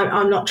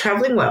not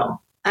travelling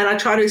well. And I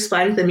try to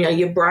explain to them,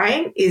 your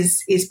brain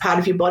is part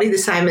of your body, the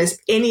same as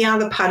any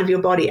other part of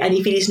your body. And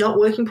if it is not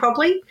working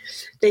properly,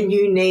 then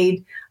you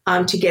need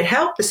to get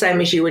help, the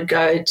same as you would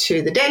go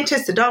to the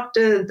dentist, the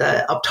doctor,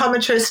 the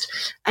optometrist,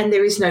 and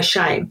there is no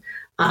shame.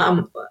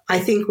 I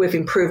think we've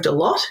improved a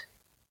lot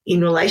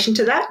in relation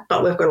to that,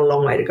 but we've got a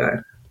long way to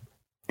go.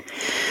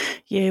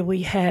 Yeah,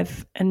 we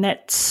have, and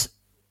that's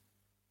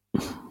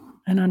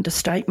an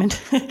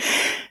understatement.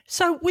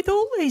 So with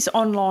all these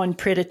online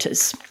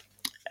predators,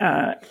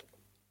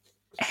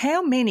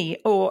 how many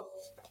are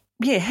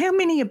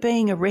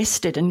being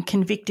arrested and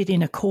convicted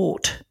in a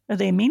court? Are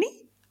there many?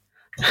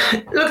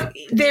 Look,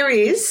 there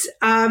is,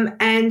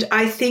 and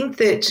I think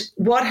that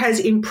what has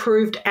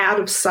improved out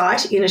of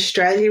sight in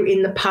Australia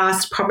in the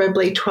past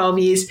probably 12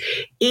 years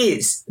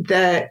is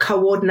the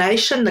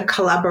coordination, the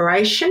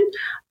collaboration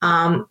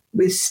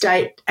with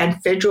state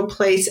and federal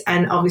police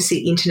and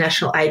obviously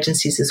international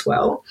agencies as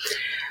well.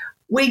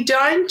 We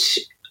don't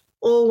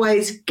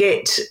always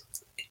get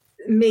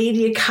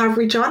media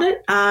coverage on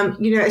it,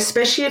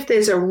 especially if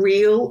there's a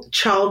real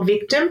child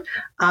victim.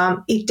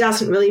 It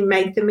doesn't really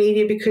make the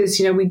media because,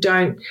 we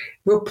don't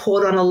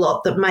report on a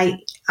lot that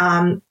may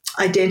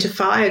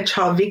identify a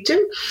child victim.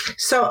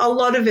 So a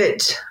lot of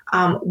it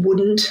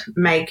wouldn't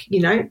make,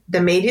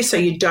 the media, so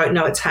you don't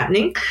know it's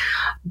happening.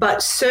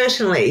 But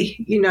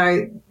certainly,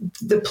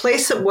 the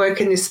police that work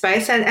in this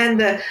space and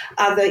the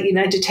other,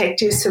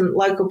 detectives, some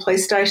local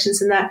police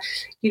stations and that,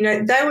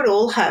 they would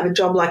all have a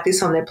job like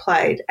this on their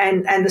plate.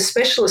 And the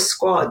specialist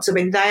squads,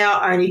 they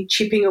are only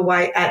chipping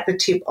away at the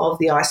tip of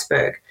the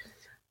iceberg.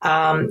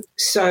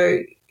 So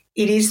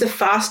it is the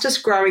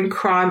fastest growing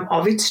crime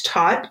of its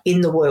type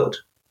in the world.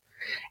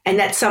 And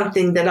that's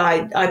something that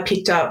I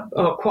picked up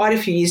quite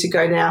a few years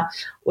ago now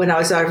when I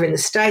was over in the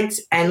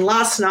States. And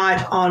last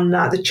night on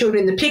the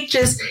Children in the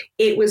Pictures,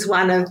 it was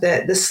one of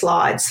the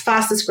slides,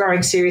 fastest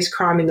growing serious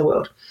crime in the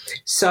world.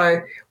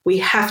 So we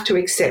have to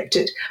accept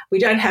it. We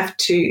don't have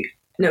to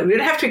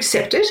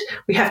accept it.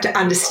 We have to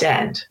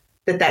understand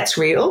that that's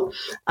real.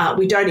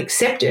 We don't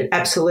accept it,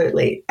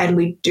 absolutely. And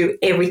we do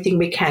everything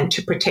we can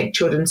to protect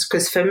children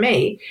because for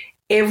me,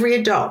 every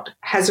adult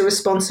has a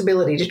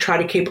responsibility to try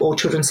to keep all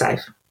children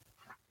safe.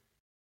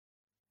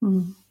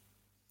 Mm.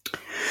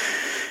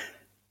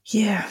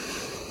 Yeah.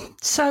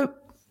 So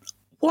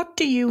what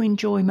do you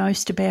enjoy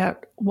most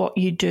about what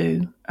you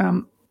do,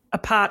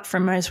 apart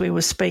from, as we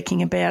were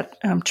speaking about,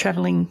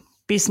 travelling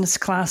business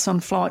class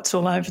on flights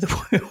all over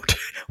the world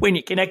when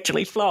you can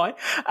actually fly?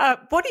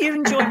 What do you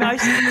enjoy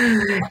most?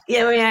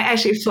 Yeah, we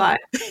actually fly.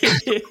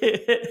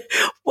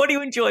 What do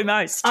you enjoy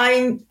most?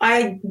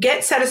 I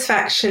get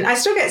satisfaction. I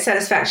still get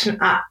satisfaction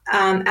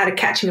out of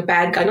catching a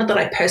bad guy. Not that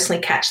I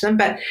personally catch them,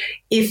 but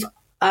if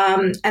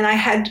and I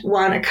had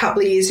one a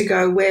couple of years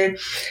ago where,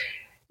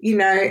 you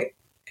know,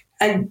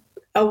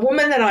 a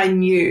woman that I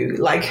knew,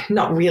 like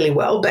not really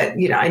well, but,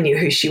 you know, I knew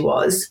who she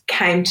was,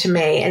 came to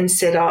me and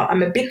said,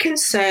 I'm a bit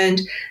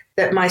concerned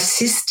that my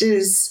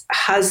sister's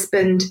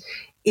husband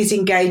is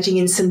engaging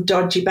in some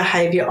dodgy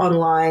behaviour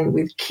online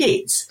with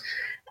kids.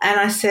 And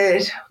I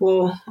said,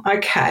 well,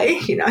 okay,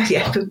 you know,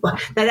 yeah,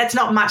 that's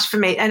not much for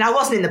me. And I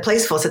wasn't in the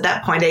police force at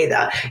that point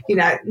either, you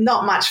know,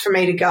 not much for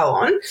me to go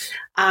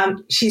on.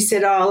 She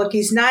said, look,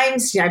 his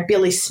name's, you know,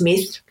 Billy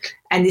Smith,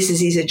 and this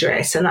is his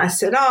address. And I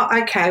said,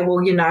 okay,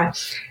 well, you know,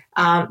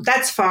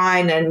 that's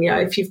fine. And, you know,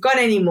 if you've got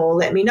any more,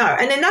 let me know.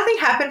 And then nothing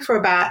happened for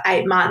about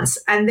 8 months.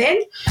 And then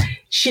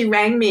she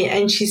rang me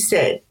and she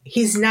said,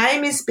 his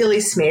name is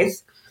Billy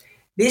Smith.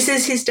 This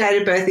is his date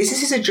of birth. This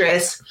is his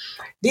address.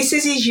 This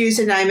is his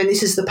username, and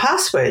this is the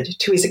password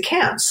to his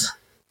accounts.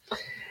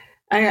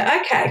 I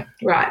go, okay,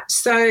 right.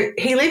 So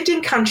he lived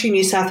in country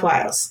New South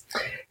Wales.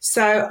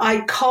 So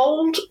I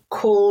cold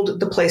called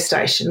the police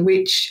station,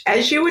 which,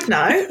 as you would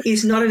know,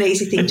 is not an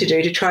easy thing to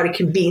do, to try to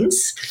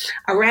convince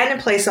a random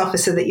police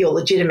officer that you're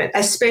legitimate,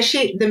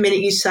 especially the minute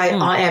you say,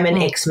 I am an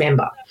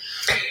ex-member.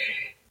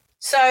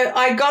 So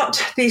I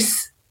got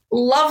this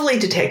lovely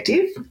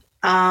detective.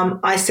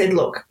 I said,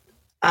 look,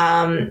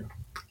 I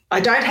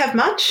don't have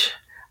much,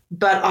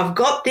 but I've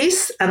got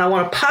this and I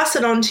want to pass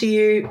it on to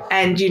you,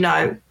 and, you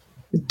know,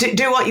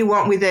 do what you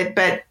want with it,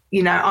 but,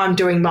 you know, I'm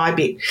doing my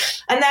bit.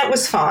 And that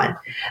was fine.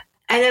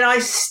 And then I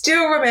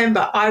still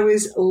remember I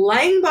was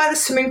laying by the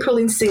swimming pool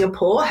in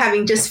Singapore,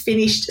 having just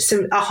finished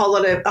a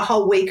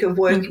whole week of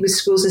work with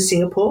schools in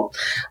Singapore.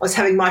 I was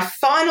having my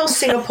final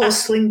Singapore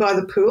sling by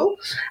the pool,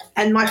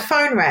 and my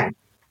phone rang.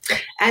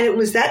 And it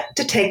was that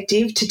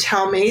detective to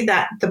tell me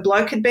that the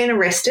bloke had been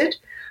arrested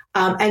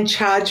and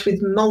charged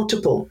with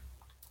multiple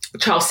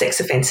child sex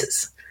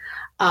offences.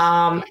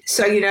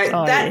 So, you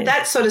know,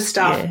 that sort of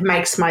stuff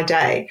makes my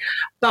day.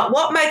 But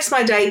what makes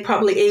my day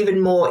probably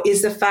even more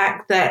is the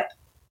fact that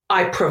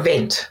I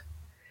prevent.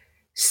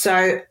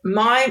 So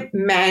my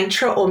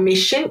mantra or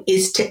mission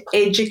is to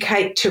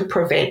educate, to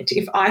prevent.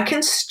 If I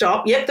can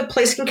stop, the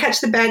police can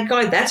catch the bad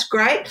guy, that's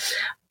great.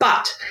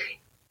 But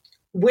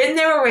when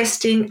they're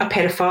arresting a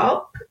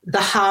pedophile,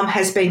 the harm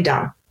has been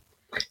done.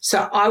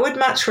 So I would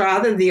much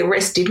rather the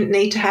arrest didn't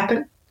need to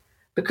happen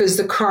because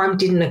the crime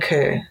didn't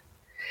occur.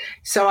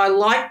 So I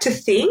like to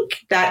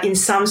think that in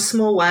some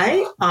small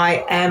way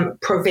I am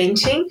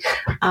preventing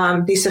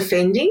this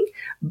offending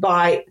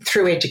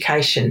through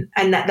education,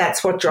 and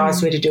that's what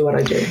drives me to do what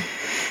I do.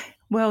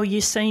 Well,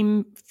 you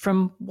seem,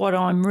 from what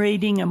I'm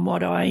reading and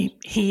what I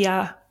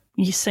hear,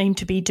 you seem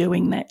to be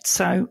doing that.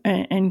 So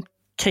and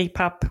keep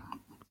up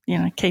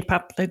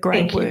the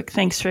great work.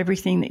 Thanks for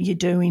everything that you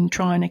do in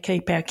trying to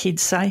keep our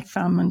kids safe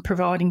and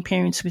providing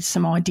parents with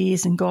some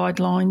ideas and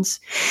guidelines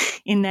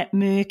in that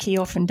murky,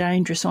 often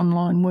dangerous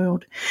online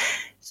world.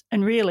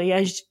 And really,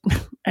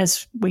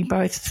 as we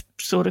both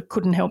sort of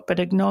couldn't help but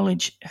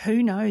acknowledge,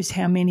 who knows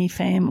how many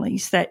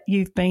families that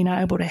you've been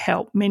able to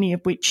help, many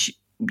of which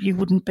you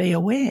wouldn't be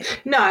aware.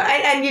 No,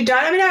 and you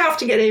don't. I mean, I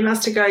often get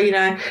emails to go,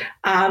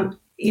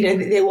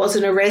 there was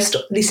an arrest,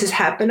 this has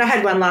happened. I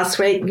had one last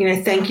week,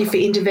 thank you for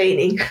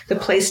intervening. The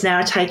police now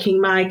are taking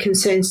my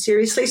concerns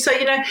seriously. So,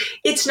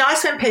 it's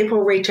nice when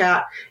people reach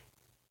out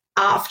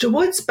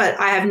afterwards, but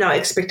I have no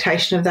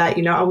expectation of that.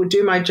 I will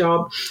do my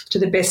job to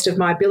the best of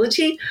my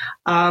ability,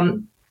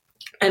 and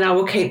I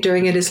will keep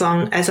doing it as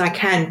long as I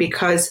can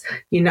because,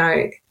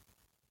 it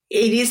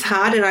is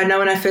hard. And I know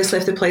when I first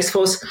left the police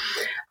force,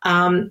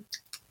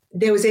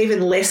 there was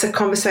even less a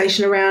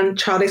conversation around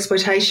child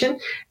exploitation.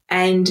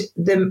 And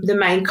the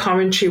main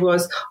commentary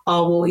was,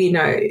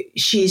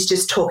 she's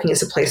just talking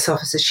as a police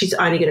officer. She's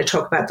only going to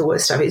talk about the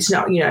worst stuff. It's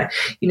not,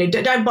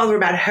 don't bother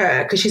about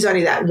her because she's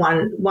only that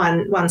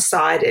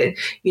one-sided,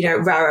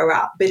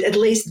 rah. But at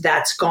least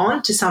that's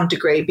gone to some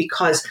degree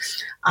because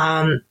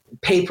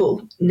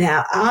people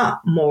now are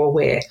more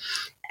aware.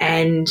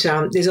 And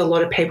there's a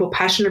lot of people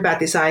passionate about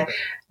this. I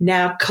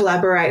now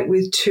collaborate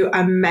with two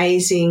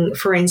amazing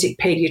forensic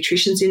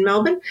paediatricians in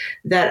Melbourne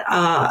that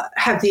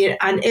have the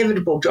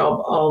enviable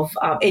job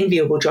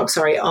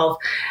of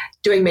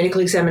doing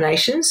medical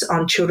examinations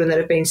on children that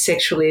have been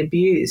sexually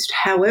abused.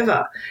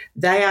 However,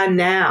 they are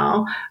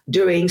now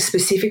doing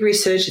specific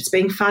research that's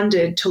being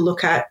funded to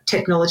look at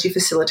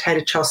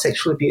technology-facilitated child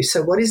sexual abuse.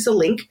 So what is the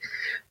link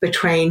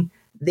between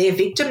their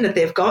victim that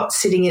they've got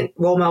sitting at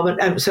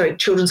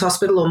Children's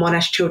Hospital or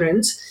Monash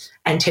Children's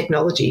and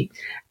technology?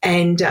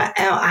 And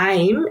our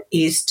aim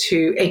is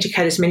to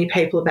educate as many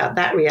people about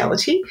that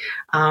reality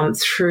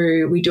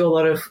we do a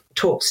lot of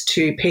talks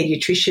to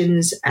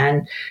paediatricians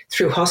and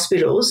through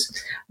hospitals,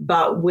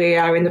 but we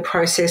are in the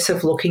process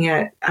of looking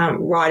at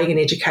writing an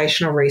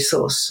educational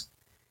resource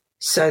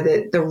so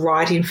that the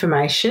right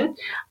information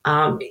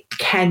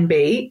can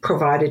be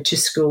provided to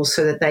schools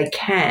so that they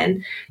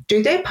can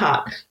do their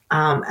part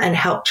and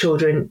help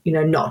children,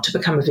 not to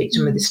become a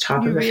victim of this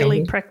type of offending. You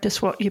really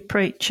practice what you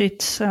preach.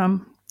 It's, I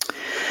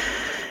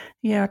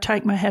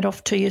take my hat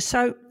off to you.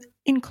 So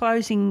in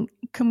closing,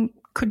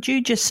 could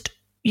you just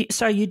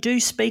So you do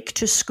speak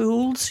to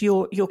schools?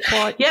 You're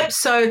quite... Yep.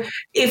 So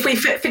if we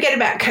forget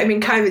about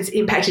COVID's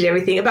impacted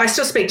everything, but I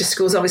still speak to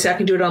schools. Obviously, I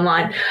can do it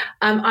online.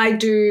 I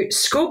do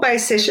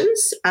school-based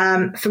sessions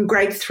from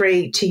grade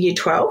 3 to year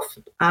 12.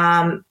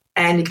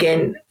 And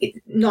again,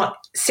 not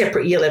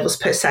separate year levels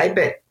per se,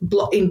 but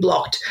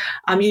blocked.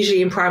 I'm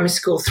usually in primary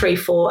school 3,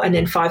 4, and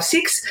then 5,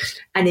 6.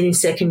 And then in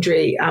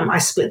secondary, I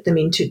split them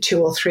into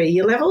 2 or 3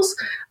 year levels.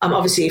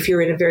 Obviously, if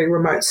you're in a very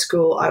remote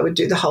school, I would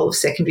do the whole of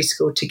secondary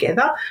school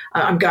together.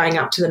 I'm going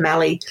up to the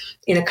Mallee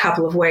in a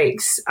couple of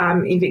weeks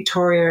in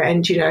Victoria,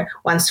 and,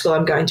 one school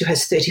I'm going to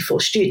has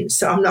 34 students,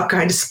 so I'm not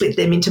going to split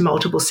them into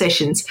multiple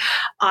sessions.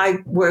 I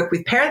work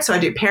with parents, so I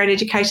do parent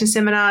education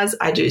seminars.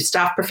 I do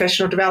staff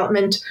professional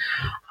development.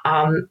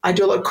 I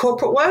do a lot of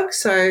corporate work,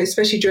 so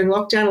especially during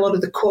lockdown, a lot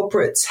of the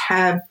corporates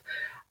have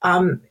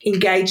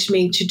engaged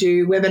me to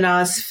do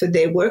webinars for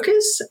their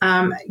workers,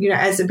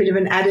 as a bit of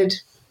an added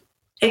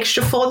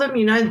extra for them,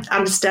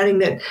 understanding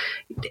that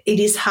it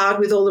is hard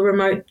with all the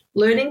remote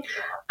learning.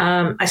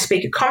 I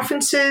speak at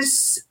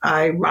conferences.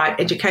 I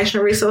write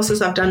educational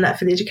resources. I've done that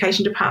for the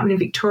Education Department in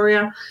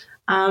Victoria.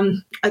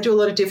 I do a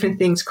lot of different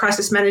things,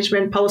 crisis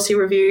management, policy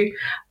review,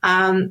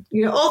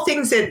 all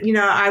things that,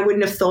 I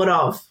wouldn't have thought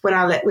of when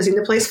I was in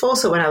the police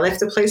force or when I left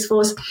the police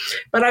force.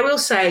 But I will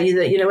say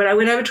that, when I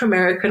went over to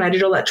America and I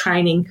did all that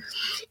training,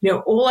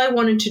 all I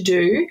wanted to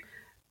do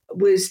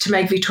was to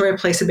make Victoria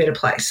Police a better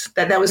place.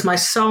 That was my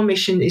sole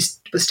mission,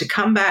 was to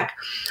come back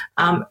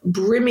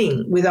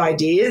brimming with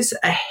ideas,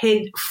 a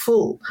head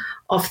full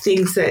of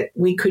things that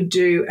we could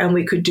do and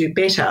we could do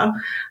better.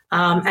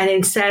 And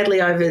then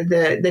sadly over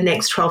the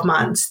next 12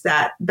 months,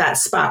 that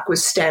spark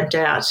was stamped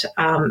out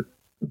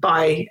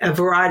by a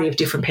variety of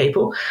different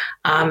people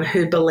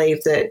who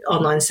believed that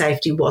online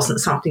safety wasn't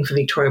something for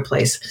Victoria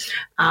Police.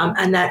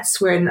 And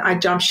that's when I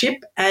jumped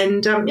ship,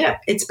 and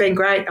it's been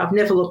great. I've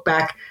never looked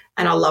back,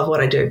 and I love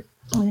what I do.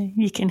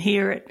 You can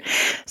hear it.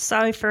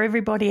 So for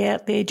everybody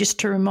out there, just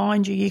to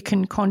remind you, you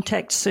can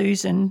contact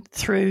Susan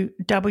through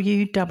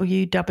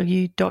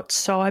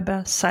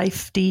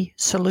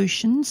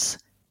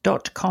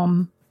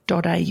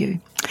www.cybersafetysolutions.com.au.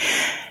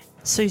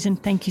 Susan,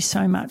 thank you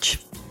so much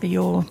for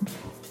your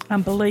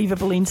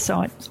unbelievable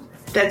insight.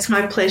 That's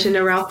my pleasure,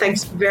 Narelle.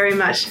 Thanks very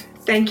much.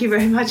 Thank you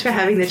very much for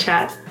having the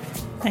chat.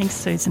 Thanks,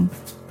 Susan.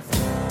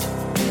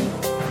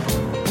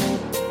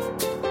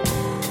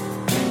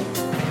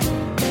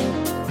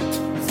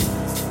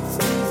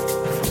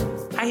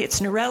 Hey, it's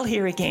Narelle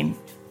here again.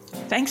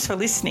 Thanks for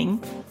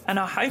listening, and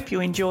I hope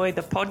you enjoy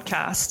the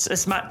podcasts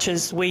as much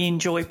as we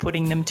enjoy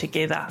putting them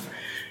together.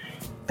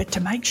 But to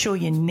make sure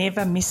you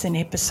never miss an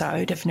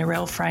episode of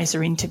Narelle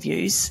Fraser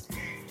Interviews,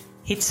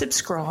 hit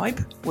subscribe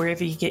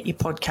wherever you get your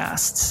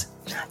podcasts.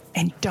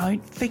 And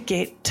don't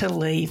forget to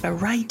leave a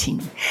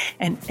rating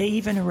and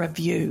even a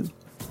review.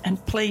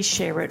 And please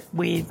share it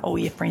with all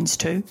your friends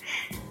too.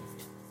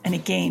 And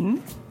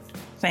again,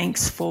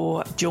 thanks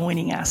for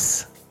joining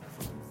us.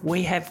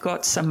 We have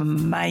got some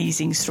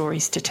amazing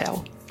stories to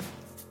tell.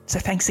 So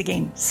thanks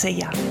again. See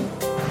ya.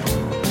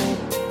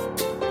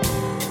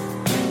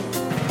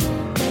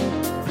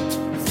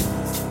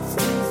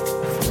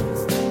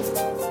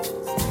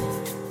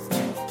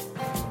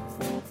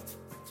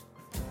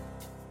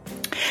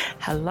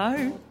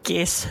 Hello,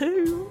 guess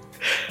who?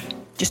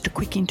 Just a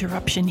quick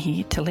interruption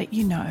here to let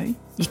you know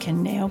you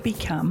can now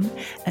become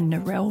a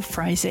Narelle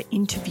Fraser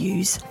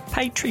Interviews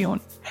Patreon.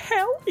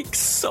 How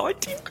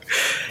exciting!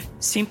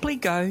 Simply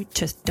go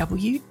to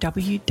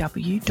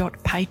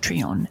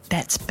www.patreon,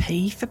 that's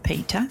P for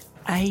Peter,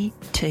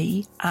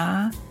 ATREON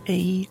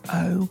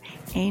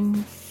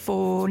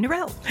for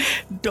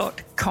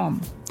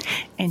Narelle.com,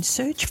 and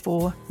search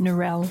for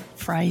Narelle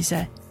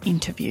Fraser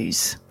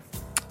Interviews.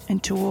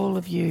 And to all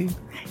of you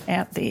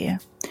out there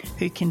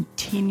who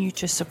continue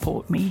to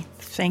support me,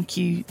 thank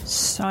you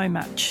so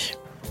much.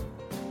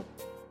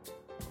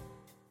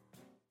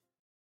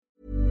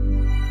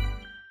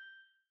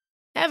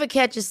 Ever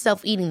catch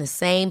yourself eating the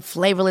same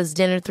flavorless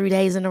dinner 3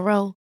 days in a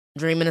row?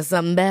 Dreaming of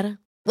something better?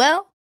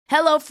 Well,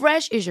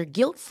 HelloFresh is your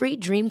guilt-free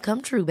dream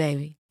come true,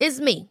 baby.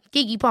 It's me,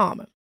 Keke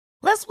Palmer.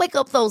 Let's wake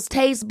up those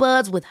taste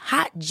buds with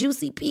hot,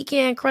 juicy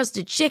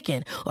pecan-crusted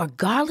chicken or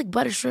garlic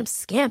butter shrimp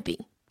scampi.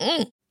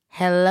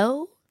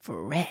 Hello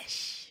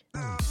Fresh.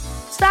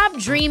 Stop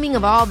dreaming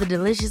of all the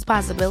delicious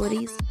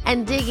possibilities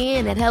and dig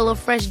in at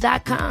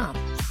HelloFresh.com.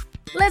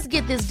 Let's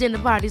get this dinner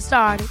party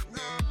started.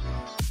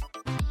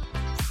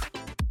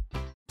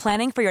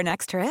 Planning for your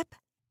next trip?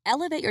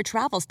 Elevate your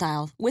travel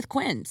style with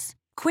Quince.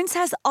 Quince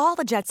has all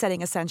the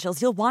jet-setting essentials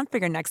you'll want for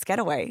your next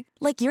getaway,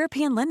 like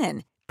European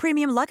linen,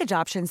 premium luggage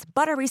options,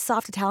 buttery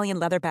soft Italian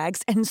leather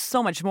bags, and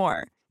so much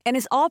more. And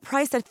is all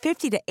priced at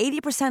 50 to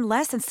 80%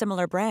 less than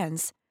similar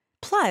brands.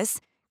 Plus,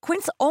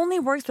 Quince only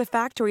works with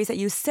factories that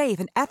use safe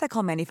and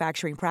ethical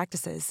manufacturing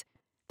practices.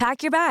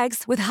 Pack your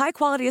bags with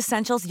high-quality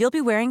essentials you'll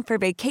be wearing for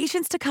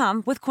vacations to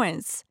come with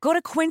Quince. Go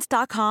to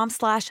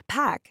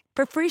quince.com/pack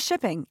for free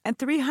shipping and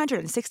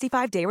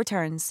 365-day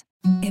returns.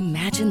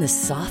 Imagine the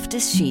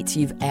softest sheets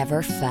you've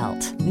ever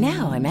felt.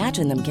 Now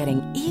imagine them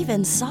getting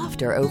even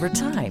softer over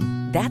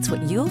time. That's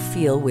what you'll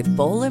feel with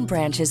Boll &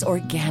 Branch's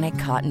organic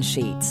cotton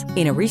sheets.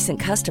 In a recent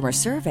customer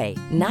survey,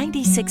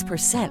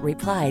 96%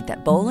 replied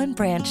that Boll &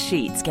 Branch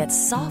sheets get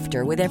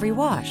softer with every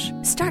wash.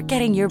 Start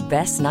getting your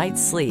best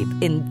night's sleep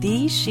in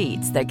these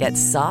sheets that get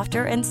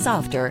softer and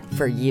softer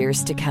for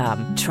years to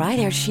come. Try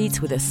their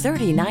sheets with a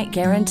 30-night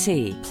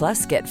guarantee.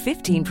 Plus, get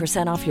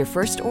 15% off your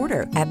first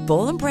order at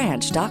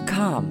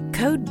bollandbranch.com.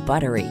 Code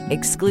BUTTERY.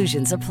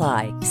 Exclusions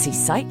apply. See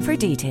site for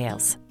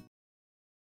details.